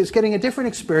she is getting a different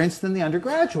experience than the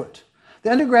undergraduate.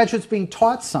 The undergraduate's being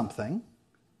taught something,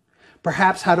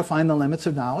 perhaps how to find the limits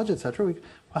of knowledge, etc. We'll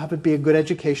have it be a good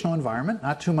educational environment,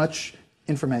 not too much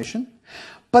information.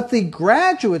 But the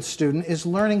graduate student is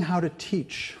learning how to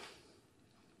teach,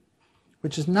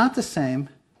 which is not the same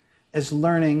as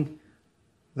learning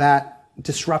that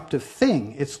disruptive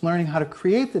thing. It's learning how to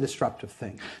create the disruptive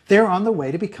thing. They're on the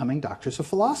way to becoming doctors of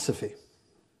philosophy.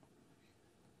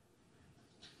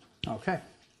 Okay.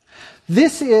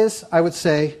 This is, I would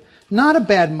say, not a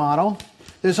bad model.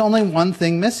 There's only one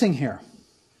thing missing here.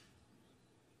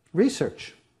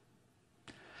 Research.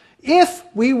 If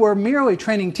we were merely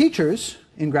training teachers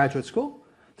in graduate school,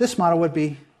 this model would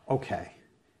be okay.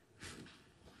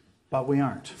 But we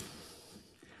aren't.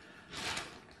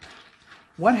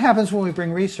 What happens when we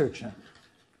bring research in?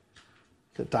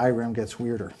 The diagram gets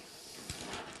weirder.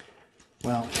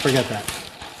 Well, forget that.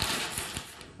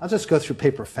 I'll just go through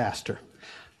paper faster.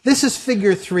 This is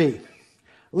figure 3.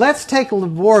 Let's take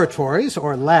laboratories,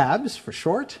 or labs for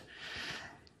short,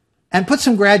 and put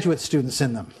some graduate students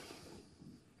in them.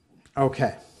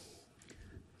 Okay.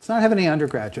 Let's not have any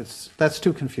undergraduates. That's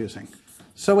too confusing.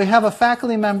 So we have a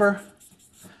faculty member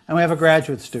and we have a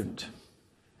graduate student.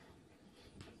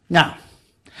 Now,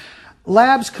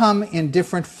 labs come in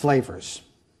different flavors,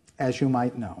 as you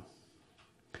might know.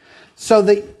 So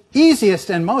the easiest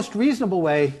and most reasonable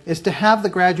way is to have the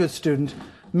graduate student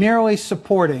merely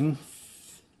supporting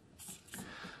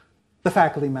the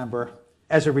faculty member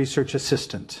as a research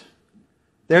assistant.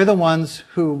 They're the ones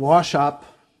who wash up,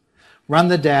 run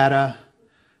the data,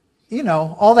 you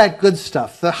know, all that good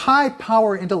stuff. The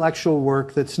high-power intellectual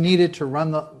work that's needed to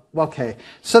run the... Okay,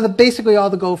 so basically all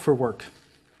the gopher work.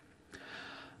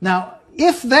 Now,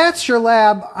 if that's your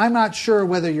lab, I'm not sure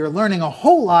whether you're learning a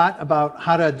whole lot about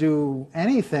how to do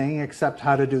anything except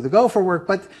how to do the gopher work,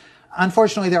 but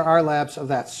unfortunately there are labs of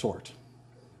that sort.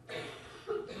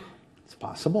 It's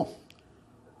possible.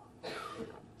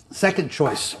 Second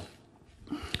choice.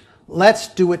 Let's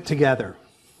do it together.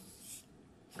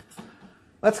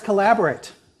 Let's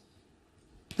collaborate.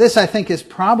 This, I think, is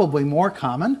probably more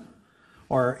common,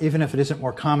 or even if it isn't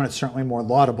more common, it's certainly more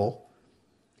laudable.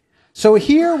 So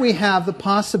here we have the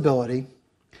possibility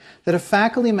that a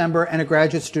faculty member and a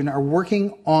graduate student are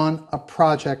working on a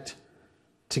project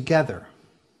together.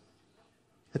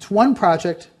 It's one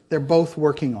project, they're both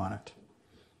working on it.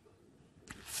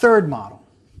 Third model.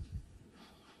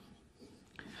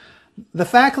 The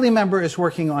faculty member is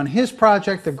working on his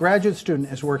project, the graduate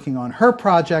student is working on her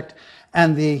project,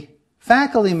 and the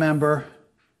faculty member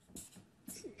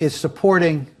is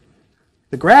supporting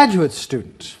the graduate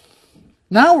student.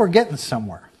 Now we're getting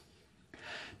somewhere.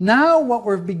 Now what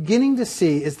we're beginning to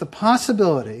see is the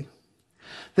possibility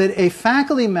that a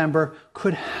faculty member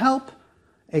could help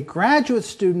a graduate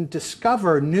student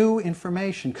discover new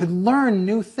information, could learn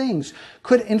new things,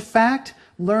 could in fact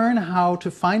learn how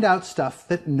to find out stuff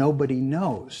that nobody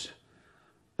knows.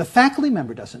 The faculty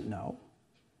member doesn't know.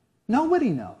 Nobody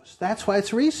knows. That's why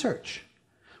it's research.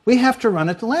 We have to run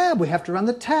at the lab. We have to run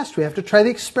the test. We have to try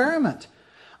the experiment.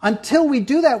 Until we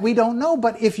do that, we don't know.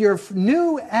 But if you're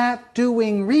new at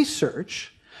doing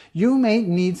research, you may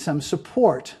need some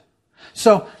support.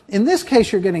 So in this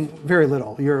case, you're getting very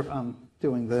little. You're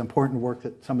doing the important work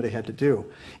that somebody had to do.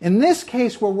 In this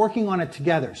case, we're working on it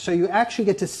together. So you actually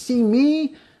get to see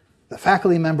me, the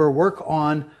faculty member, work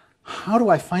on how do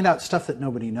I find out stuff that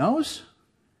nobody knows?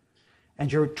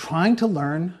 And you're trying to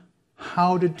learn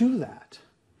how to do that.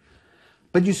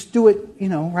 But you do it, you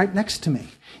know, right next to me.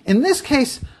 In this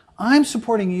case, I'm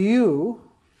supporting you,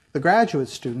 the graduate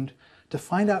student, to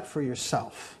find out for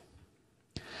yourself.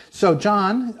 So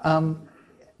John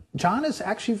is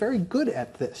actually very good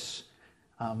at this.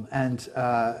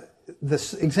 The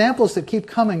examples that keep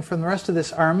coming from the rest of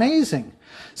this are amazing.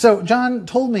 So John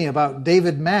told me about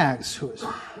David Maggs, who is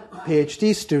a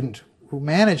PhD student who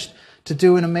managed to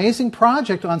do an amazing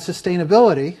project on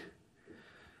sustainability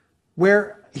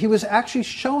where he was actually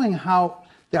showing how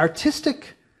the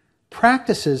artistic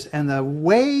practices and the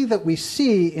way that we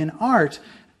see in art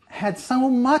had so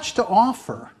much to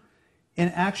offer in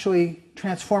actually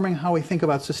transforming how we think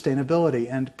about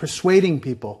sustainability and persuading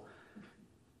people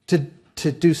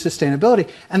to do sustainability.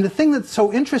 And the thing that's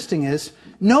so interesting is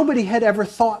nobody had ever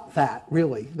thought that,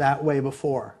 really, that way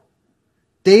before.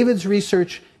 David's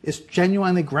research is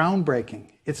genuinely groundbreaking.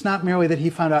 It's not merely that he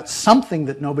found out something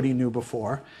that nobody knew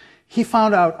before. He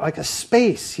found out like a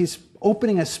space. He's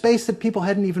opening a space that people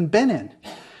hadn't even been in.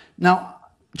 Now,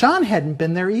 John hadn't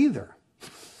been there either.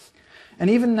 And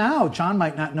even now, John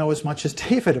might not know as much as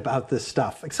David about this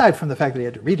stuff, aside from the fact that he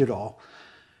had to read it all.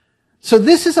 So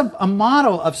this is a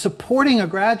model of supporting a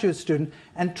graduate student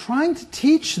and trying to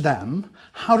teach them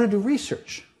how to do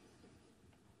research.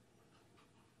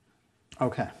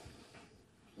 Okay.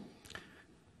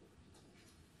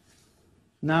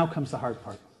 Now comes the hard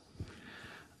part.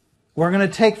 We're going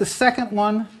to take the second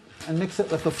one and mix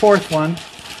it with the fourth one,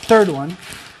 third one,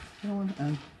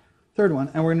 and third one,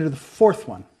 and we're going to do the fourth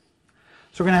one.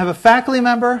 So we're going to have a faculty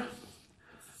member,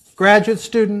 graduate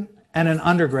student, and an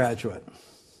undergraduate.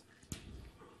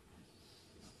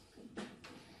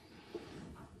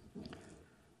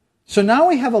 So now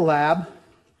we have a lab,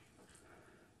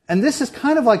 and this is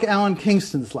kind of like Alan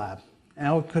Kingston's lab.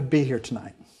 Al could be here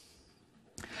tonight.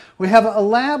 We have a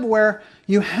lab where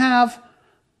you have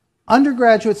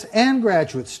undergraduates and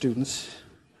graduate students,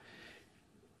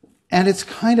 and it's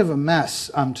kind of a mess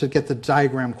to get the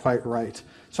diagram quite right.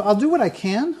 So I'll do what I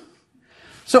can.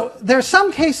 So there are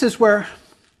some cases where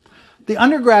the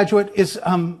undergraduate is,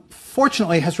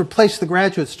 fortunately, has replaced the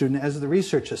graduate student as the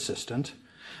research assistant.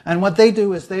 And what they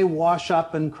do is they wash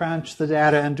up and crunch the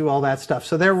data and do all that stuff.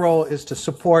 So their role is to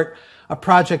support a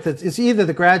project that is either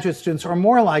the graduate students or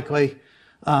more likely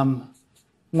one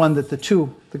that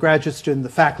the graduate student and the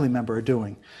faculty member are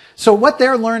doing. So what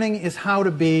they're learning is how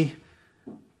to be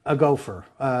a gopher,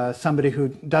 somebody who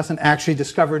doesn't actually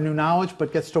discover new knowledge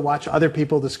but gets to watch other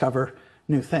people discover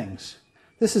new things.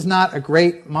 This is not a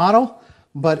great model,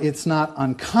 but it's not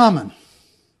uncommon.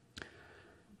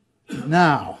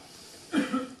 Now,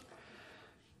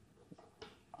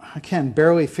 I can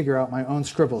barely figure out my own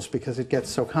scribbles because it gets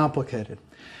so complicated.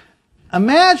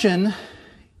 Imagine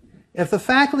if the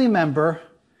faculty member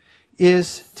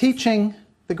is teaching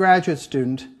the graduate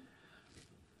student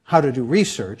how to do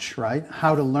research, right?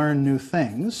 How to learn new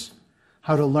things,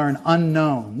 how to learn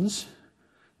unknowns,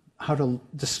 how to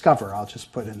discover, I'll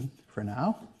just put in for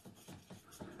now.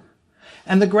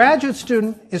 And the graduate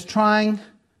student is trying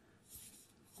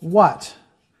what?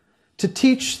 To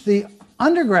teach the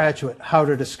undergraduate how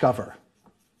to discover.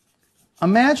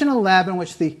 Imagine a lab in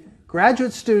which the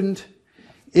graduate student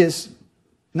is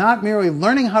not merely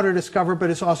learning how to discover, but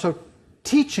is also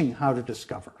teaching how to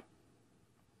discover.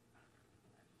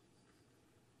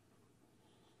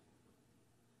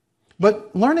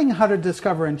 But learning how to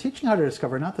discover and teaching how to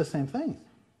discover are not the same thing.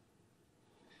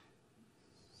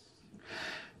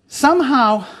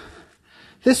 Somehow,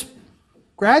 this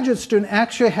graduate student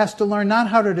actually has to learn not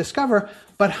how to discover,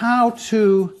 but how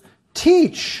to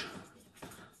teach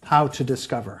how to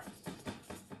discover,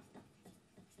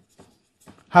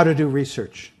 how to do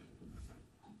research.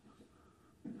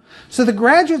 So the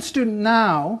graduate student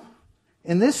now,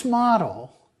 in this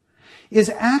model, is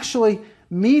actually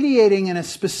mediating in a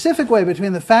specific way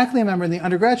between the faculty member and the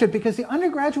undergraduate, because the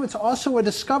undergraduate's also a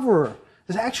discoverer,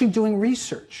 is actually doing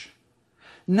research.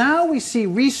 Now we see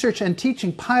research and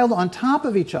teaching piled on top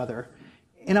of each other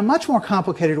in a much more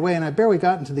complicated way, and I've barely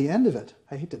gotten to the end of it.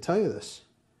 I hate to tell you this.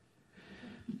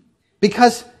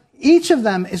 Because each of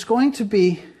them is going to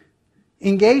be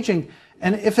engaging,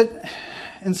 and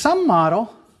in some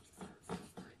model,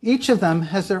 each of them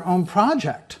has their own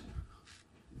project.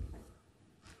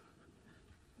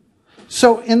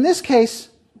 So in this case,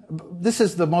 this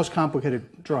is the most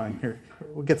complicated drawing here.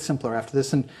 We'll get simpler after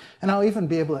this, and I'll even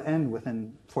be able to end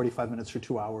within 45 minutes or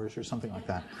 2 hours or something like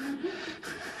that.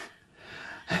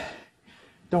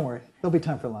 Don't worry, there'll be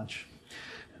time for lunch.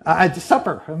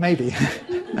 Supper, maybe.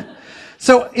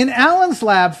 So in Alan's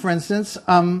lab, for instance,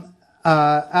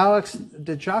 Alex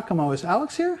DiGiacomo, is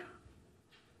Alex here?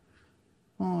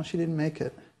 Oh, she didn't make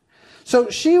it. So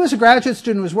she was a graduate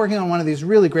student who was working on one of these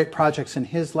really great projects in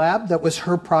his lab. That was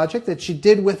her project that she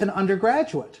did with an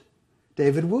undergraduate,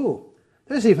 David Wu.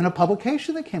 There's even a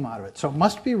publication that came out of it, so it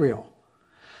must be real.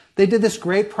 They did this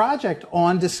great project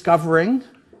on discovering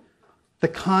the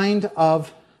kind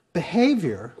of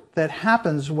behavior that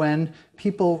happens when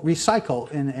people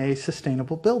recycle in a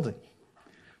sustainable building,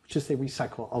 which is they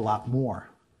recycle a lot more.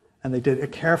 And they did a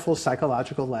careful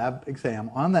psychological lab exam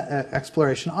on that,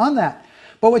 exploration on that.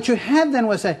 But what you had then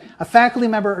was a faculty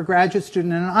member, a graduate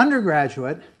student, and an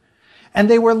undergraduate, and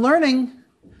they were learning.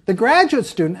 The graduate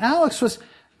student, Alex, was,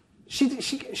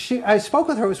 I spoke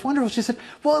with her, it was wonderful. She said,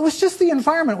 well, it was just the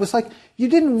environment. It was like, you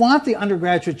didn't want the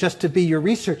undergraduate just to be your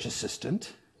research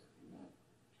assistant.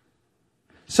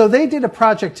 So they did a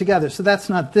project together. So that's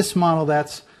not this model,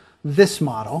 that's this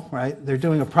model, right? They're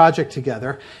doing a project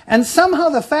together. And somehow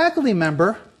the faculty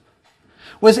member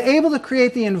was able to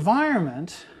create the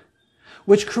environment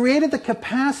which created the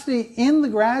capacity in the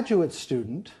graduate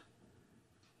student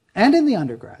and in the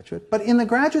undergraduate, but in the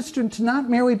graduate student to not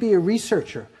merely be a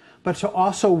researcher, but to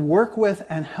also work with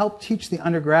and help teach the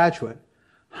undergraduate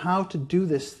how to do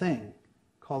this thing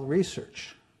called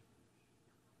research.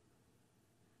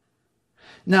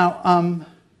 Now,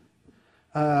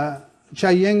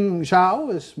 Jiaying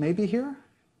Zhao is maybe here?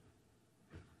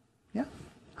 Yeah?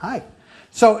 Hi.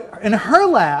 So in her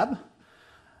lab,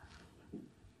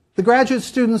 the graduate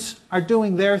students are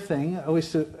doing their thing. At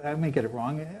least I may get it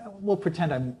wrong. We'll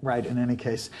pretend I'm right in any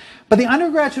case. But the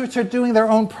undergraduates are doing their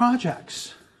own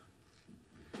projects.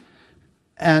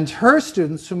 And her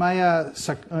student, Sumaya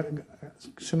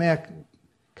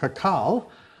Kakal,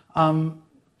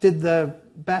 did the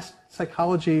best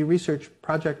psychology research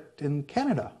project in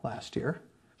Canada last year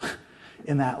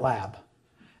in that lab.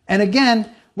 And again,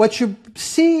 what you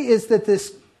see is that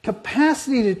this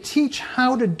capacity to teach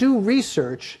how to do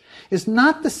research is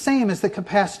not the same as the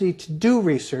capacity to do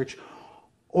research,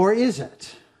 or is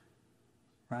it?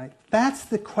 Right? That's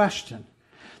the question.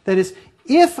 That is,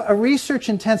 if a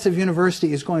research-intensive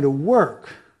university is going to work,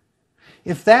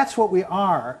 if that's what we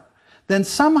are, then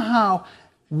somehow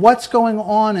what's going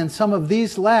on in some of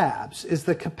these labs is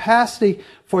the capacity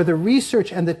for the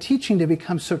research and the teaching to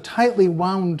become so tightly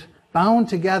bound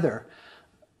together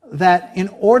that in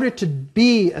order to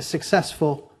be a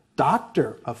successful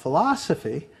doctor of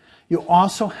philosophy, you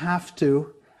also have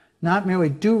to not merely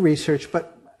do research,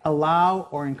 but allow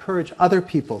or encourage other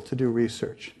people to do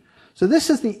research. So this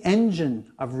is the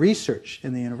engine of research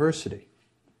in the university.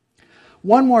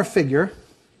 One more figure,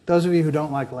 those of you who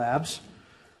don't like labs,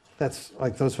 that's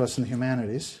like those of us in the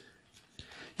humanities.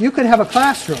 You could have a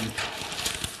classroom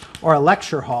or a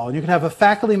lecture hall, and you could have a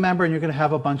faculty member and you could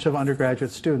have a bunch of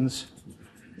undergraduate students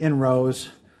in rows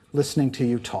listening to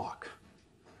you talk.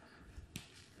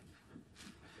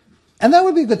 And that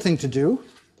would be a good thing to do.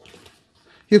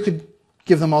 You could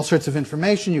give them all sorts of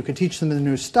information, you could teach them the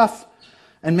new stuff,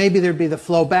 and maybe there'd be the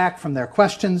flow back from their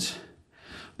questions.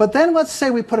 But then let's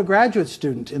say we put a graduate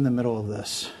student in the middle of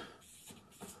this.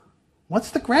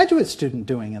 What's the graduate student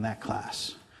doing in that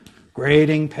class?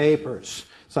 Grading papers.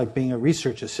 It's like being a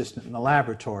research assistant in the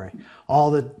laboratory.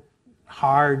 All the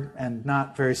hard and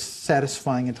not very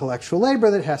satisfying intellectual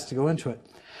labor that has to go into it.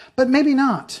 But maybe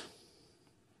not.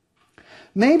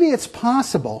 Maybe it's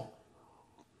possible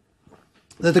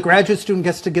that the graduate student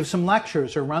gets to give some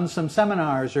lectures or run some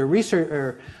seminars or research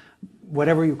or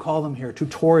whatever you call them here,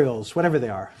 tutorials, whatever they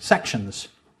are, sections.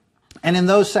 And in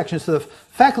those sections, so the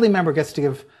faculty member gets to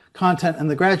give content and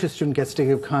the graduate student gets to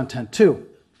give content too.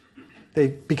 They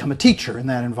become a teacher in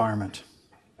that environment.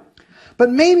 But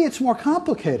maybe it's more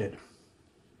complicated.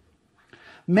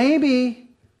 Maybe,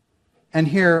 and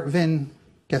here Vin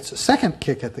gets a second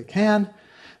kick at the can,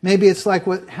 maybe it's like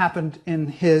what happened in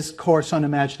his course on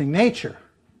imagining nature,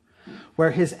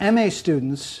 where his MA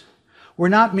students were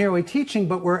not merely teaching,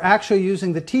 but were actually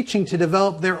using the teaching to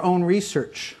develop their own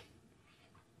research.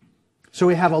 So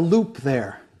we have a loop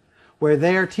there, where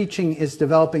their teaching is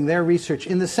developing their research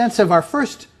in the sense of our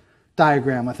first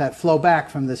diagram with that flow back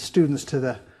from the students to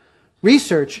the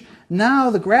research.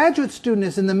 Now the graduate student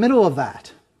is in the middle of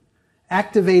that,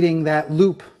 activating that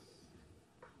loop.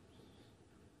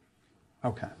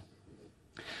 Okay.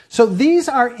 So these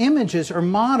are images or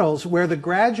models where the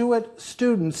graduate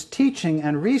students' teaching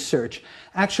and research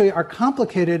actually are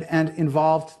complicated and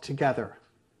involved together.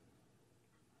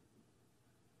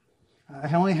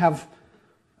 I only have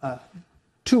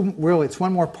two, really, it's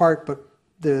one more part, but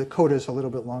the code is a little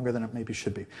bit longer than it maybe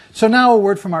should be. So now a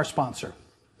word from our sponsor,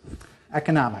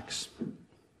 economics.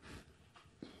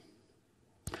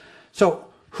 So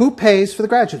who pays for the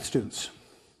graduate students?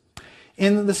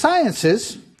 In the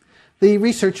sciences, the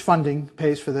research funding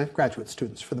pays for the graduate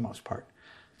students for the most part.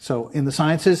 So in the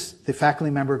sciences, the faculty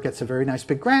member gets a very nice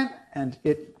big grant, and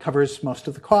it covers most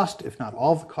of the cost, if not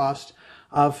all of the cost,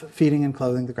 of feeding and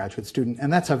clothing the graduate student.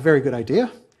 And that's a very good idea.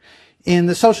 In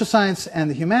the social science and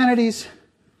the humanities,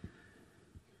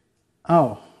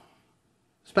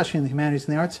 especially in the humanities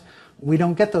and the arts, we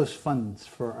don't get those funds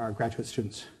for our graduate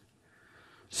students.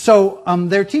 So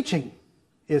their teaching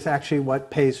is actually what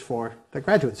pays for the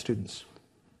graduate students.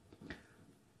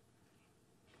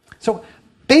 So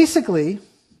basically,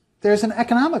 there's an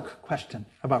economic question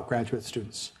about graduate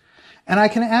students. And I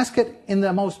can ask it in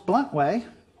the most blunt way,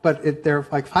 but there are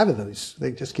like 5 of those.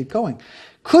 They just keep going.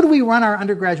 Could we run our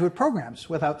undergraduate programs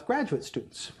without the graduate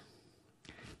students?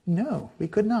 No, we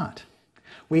could not.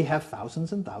 We have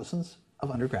thousands and thousands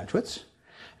of undergraduates,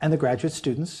 and the graduate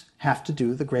students have to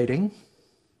do the grading,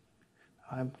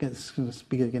 It's going to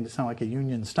begin to sound like a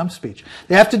union stump speech.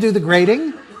 They have to do the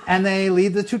grading, and they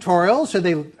lead the tutorials, or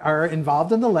they are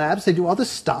involved in the labs. They do all this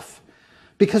stuff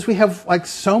because we have like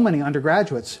so many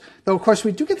undergraduates. Though, of course,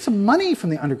 we do get some money from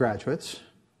the undergraduates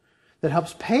that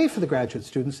helps pay for the graduate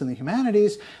students in the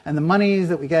humanities, and the money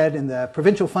that we get in the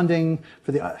provincial funding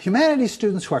for the humanities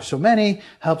students, who are so many,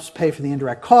 helps pay for the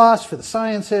indirect costs for the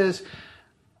sciences.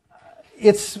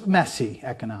 It's messy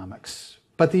economics.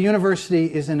 But the university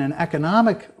is in an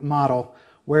economic model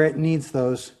where it needs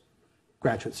those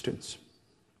graduate students.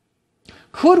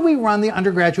 Could we run the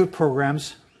undergraduate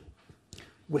programs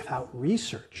without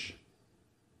research?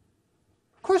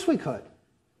 Of course we could.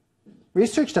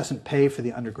 Research doesn't pay for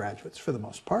the undergraduates for the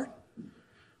most part.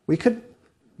 We could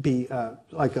be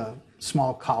like a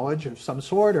small college of some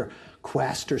sort, or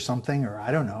Quest or something, or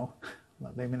I don't know,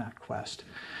 well, maybe not Quest.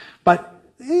 But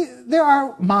there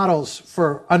are models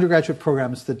for undergraduate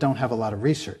programs that don't have a lot of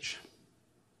research.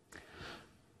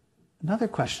 Another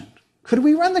question, could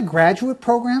we run the graduate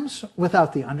programs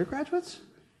without the undergraduates?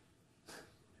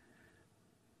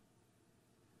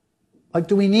 Like,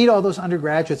 do we need all those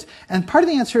undergraduates? And part of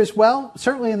the answer is, well,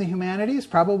 certainly in the humanities,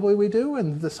 probably we do,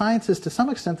 and the sciences, to some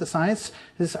extent, the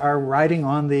sciences are riding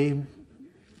on the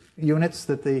units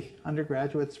that the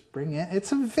undergraduates bring in.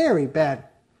 It's a very bad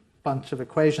bunch of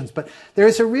equations, but there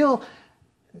is a real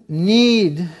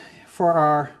need for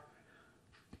our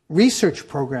research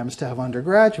programs to have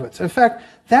undergraduates. In fact,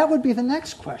 that would be the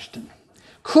next question.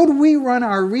 Could we run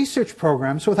our research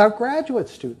programs without graduate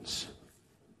students?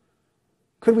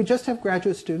 Could we just have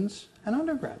graduate students and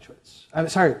undergraduates?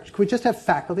 Could we just have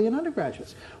faculty and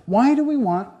undergraduates? Why do we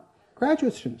want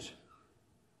graduate students?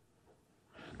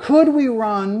 Could we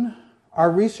run our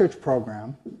research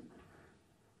program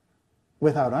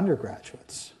without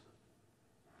undergraduates?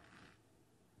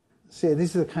 See,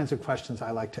 these are the kinds of questions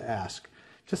I like to ask,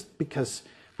 just because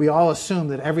we all assume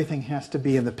that everything has to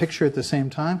be in the picture at the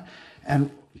same time. And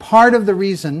part of the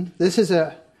reason, this is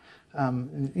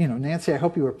Nancy, I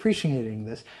hope you were appreciating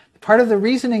this. Part of the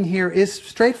reasoning here is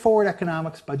straightforward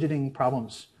economics, budgeting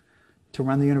problems. To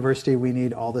run the university, we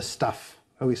need all this stuff,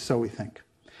 at least so we think.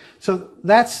 So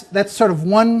that's sort of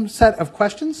one set of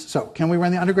questions. So can we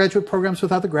run the undergraduate programs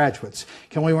without the graduates?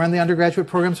 Can we run the undergraduate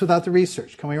programs without the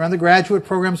research? Can we run the graduate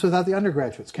programs without the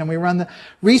undergraduates? Can we run the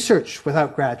research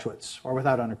without graduates or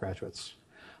without undergraduates?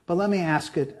 But let me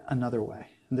ask it another way,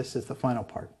 and this is the final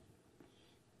part.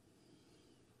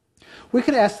 We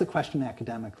could ask the question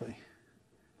academically,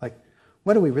 like,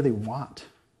 what do we really want?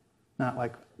 Not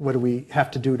like, what do we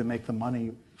have to do to make the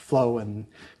money flow and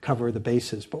cover the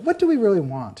bases, but what do we really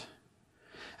want?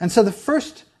 And so the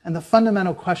first and the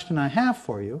fundamental question I have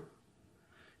for you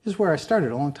is where I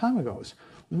started a long time ago, is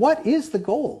what is the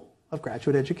goal of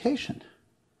graduate education?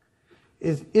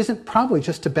 It isn't probably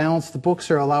just to balance the books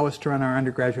or allow us to run our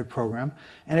undergraduate program,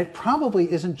 and it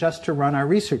probably isn't just to run our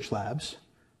research labs.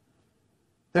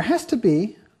 There has to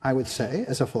be, I would say,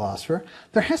 as a philosopher,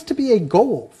 there has to be a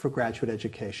goal for graduate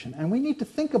education. And we need to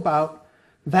think about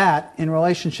that in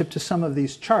relationship to some of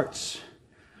these charts,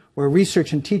 where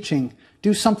research and teaching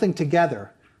do something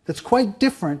together that's quite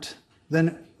different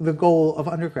than the goal of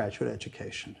undergraduate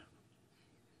education.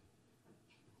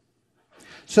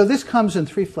 So this comes in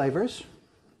three flavors.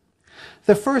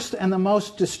 The first and the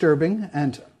most disturbing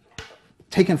and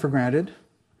taken for granted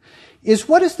is,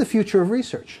 what is the future of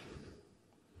research?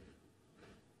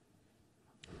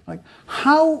 Like,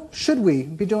 how should we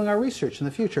be doing our research in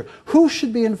the future? Who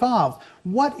should be involved?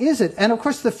 What is it? And of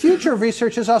course, the future of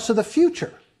research is also the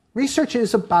future. Research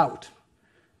is about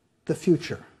the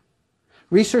future.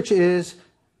 Research is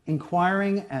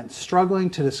inquiring and struggling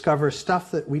to discover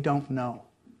stuff that we don't know.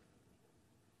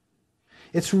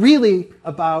 It's really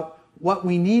about what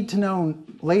we need to know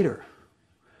later,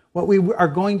 what we are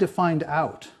going to find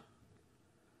out.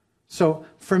 So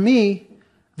for me,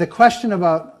 the question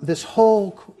about this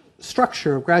whole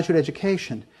structure of graduate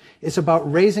education is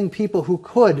about raising people who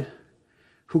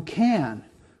can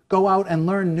go out and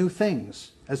learn new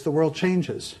things as the world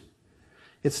changes.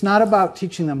 It's not about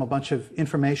teaching them a bunch of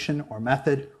information or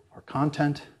method or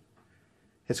content.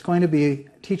 It's going to be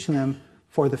teaching them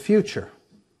for the future.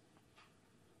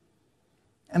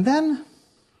 And then,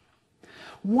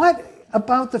 what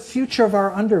about the future of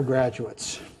our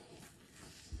undergraduates?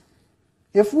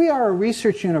 If we are a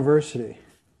research university,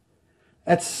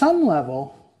 at some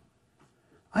level,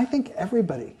 I think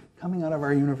everybody coming out of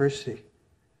our university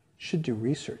should do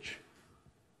research.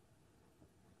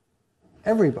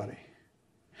 Everybody.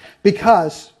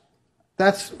 Because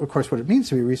that's, of course, what it means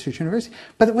to be a research university.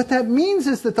 But what that means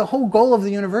is that the whole goal of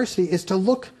the university is to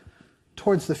look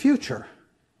towards the future.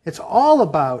 It's all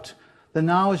about the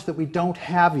knowledge that we don't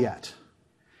have yet.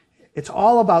 It's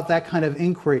all about that kind of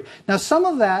inquiry. Now, some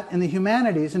of that in the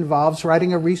humanities involves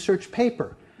writing a research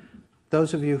paper.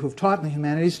 Those of you who've taught in the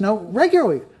humanities know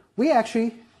regularly we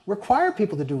actually require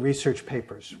people to do research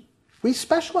papers. We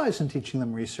specialize in teaching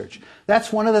them research.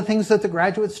 That's one of the things that the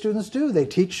graduate students do. They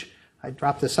teach, I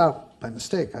dropped this out by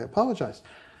mistake, I apologize.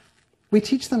 We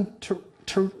teach them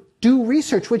to do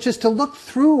research, which is to look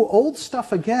through old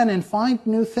stuff again and find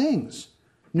new things,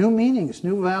 new meanings,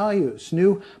 new values,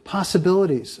 new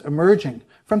possibilities emerging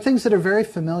from things that are very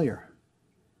familiar.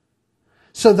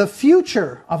 So the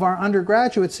future of our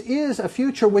undergraduates is a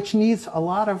future which needs a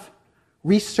lot of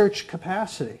research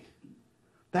capacity.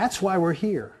 That's why we're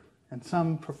here in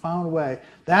some profound way.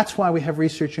 That's why we have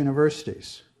research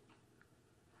universities.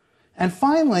 And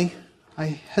finally, I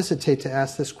hesitate to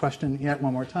ask this question yet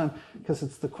one more time because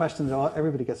it's the question that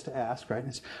everybody gets to ask, right?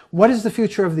 It's, what is the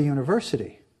future of the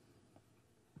university?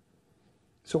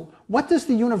 So what does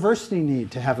the university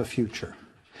need to have a future?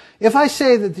 If I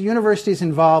say that the university is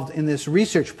involved in this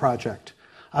research project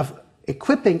of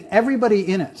equipping everybody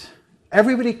in it,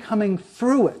 everybody coming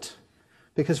through it,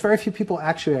 because very few people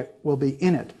actually will be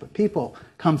in it, but people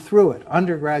come through it,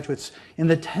 undergraduates in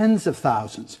the tens of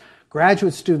thousands,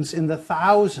 graduate students in the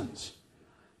thousands.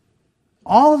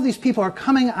 All of these people are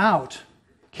coming out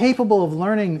capable of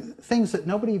learning things that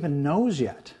nobody even knows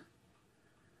yet,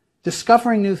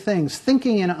 discovering new things,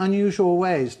 thinking in unusual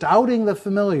ways, doubting the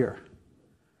familiar.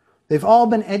 They've all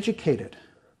been educated.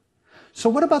 So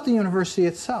what about the university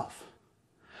itself?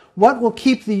 What will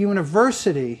keep the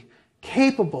university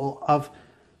capable of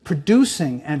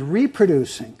producing and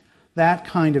reproducing that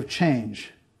kind of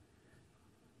change?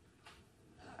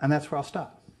 And that's where I'll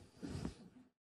stop.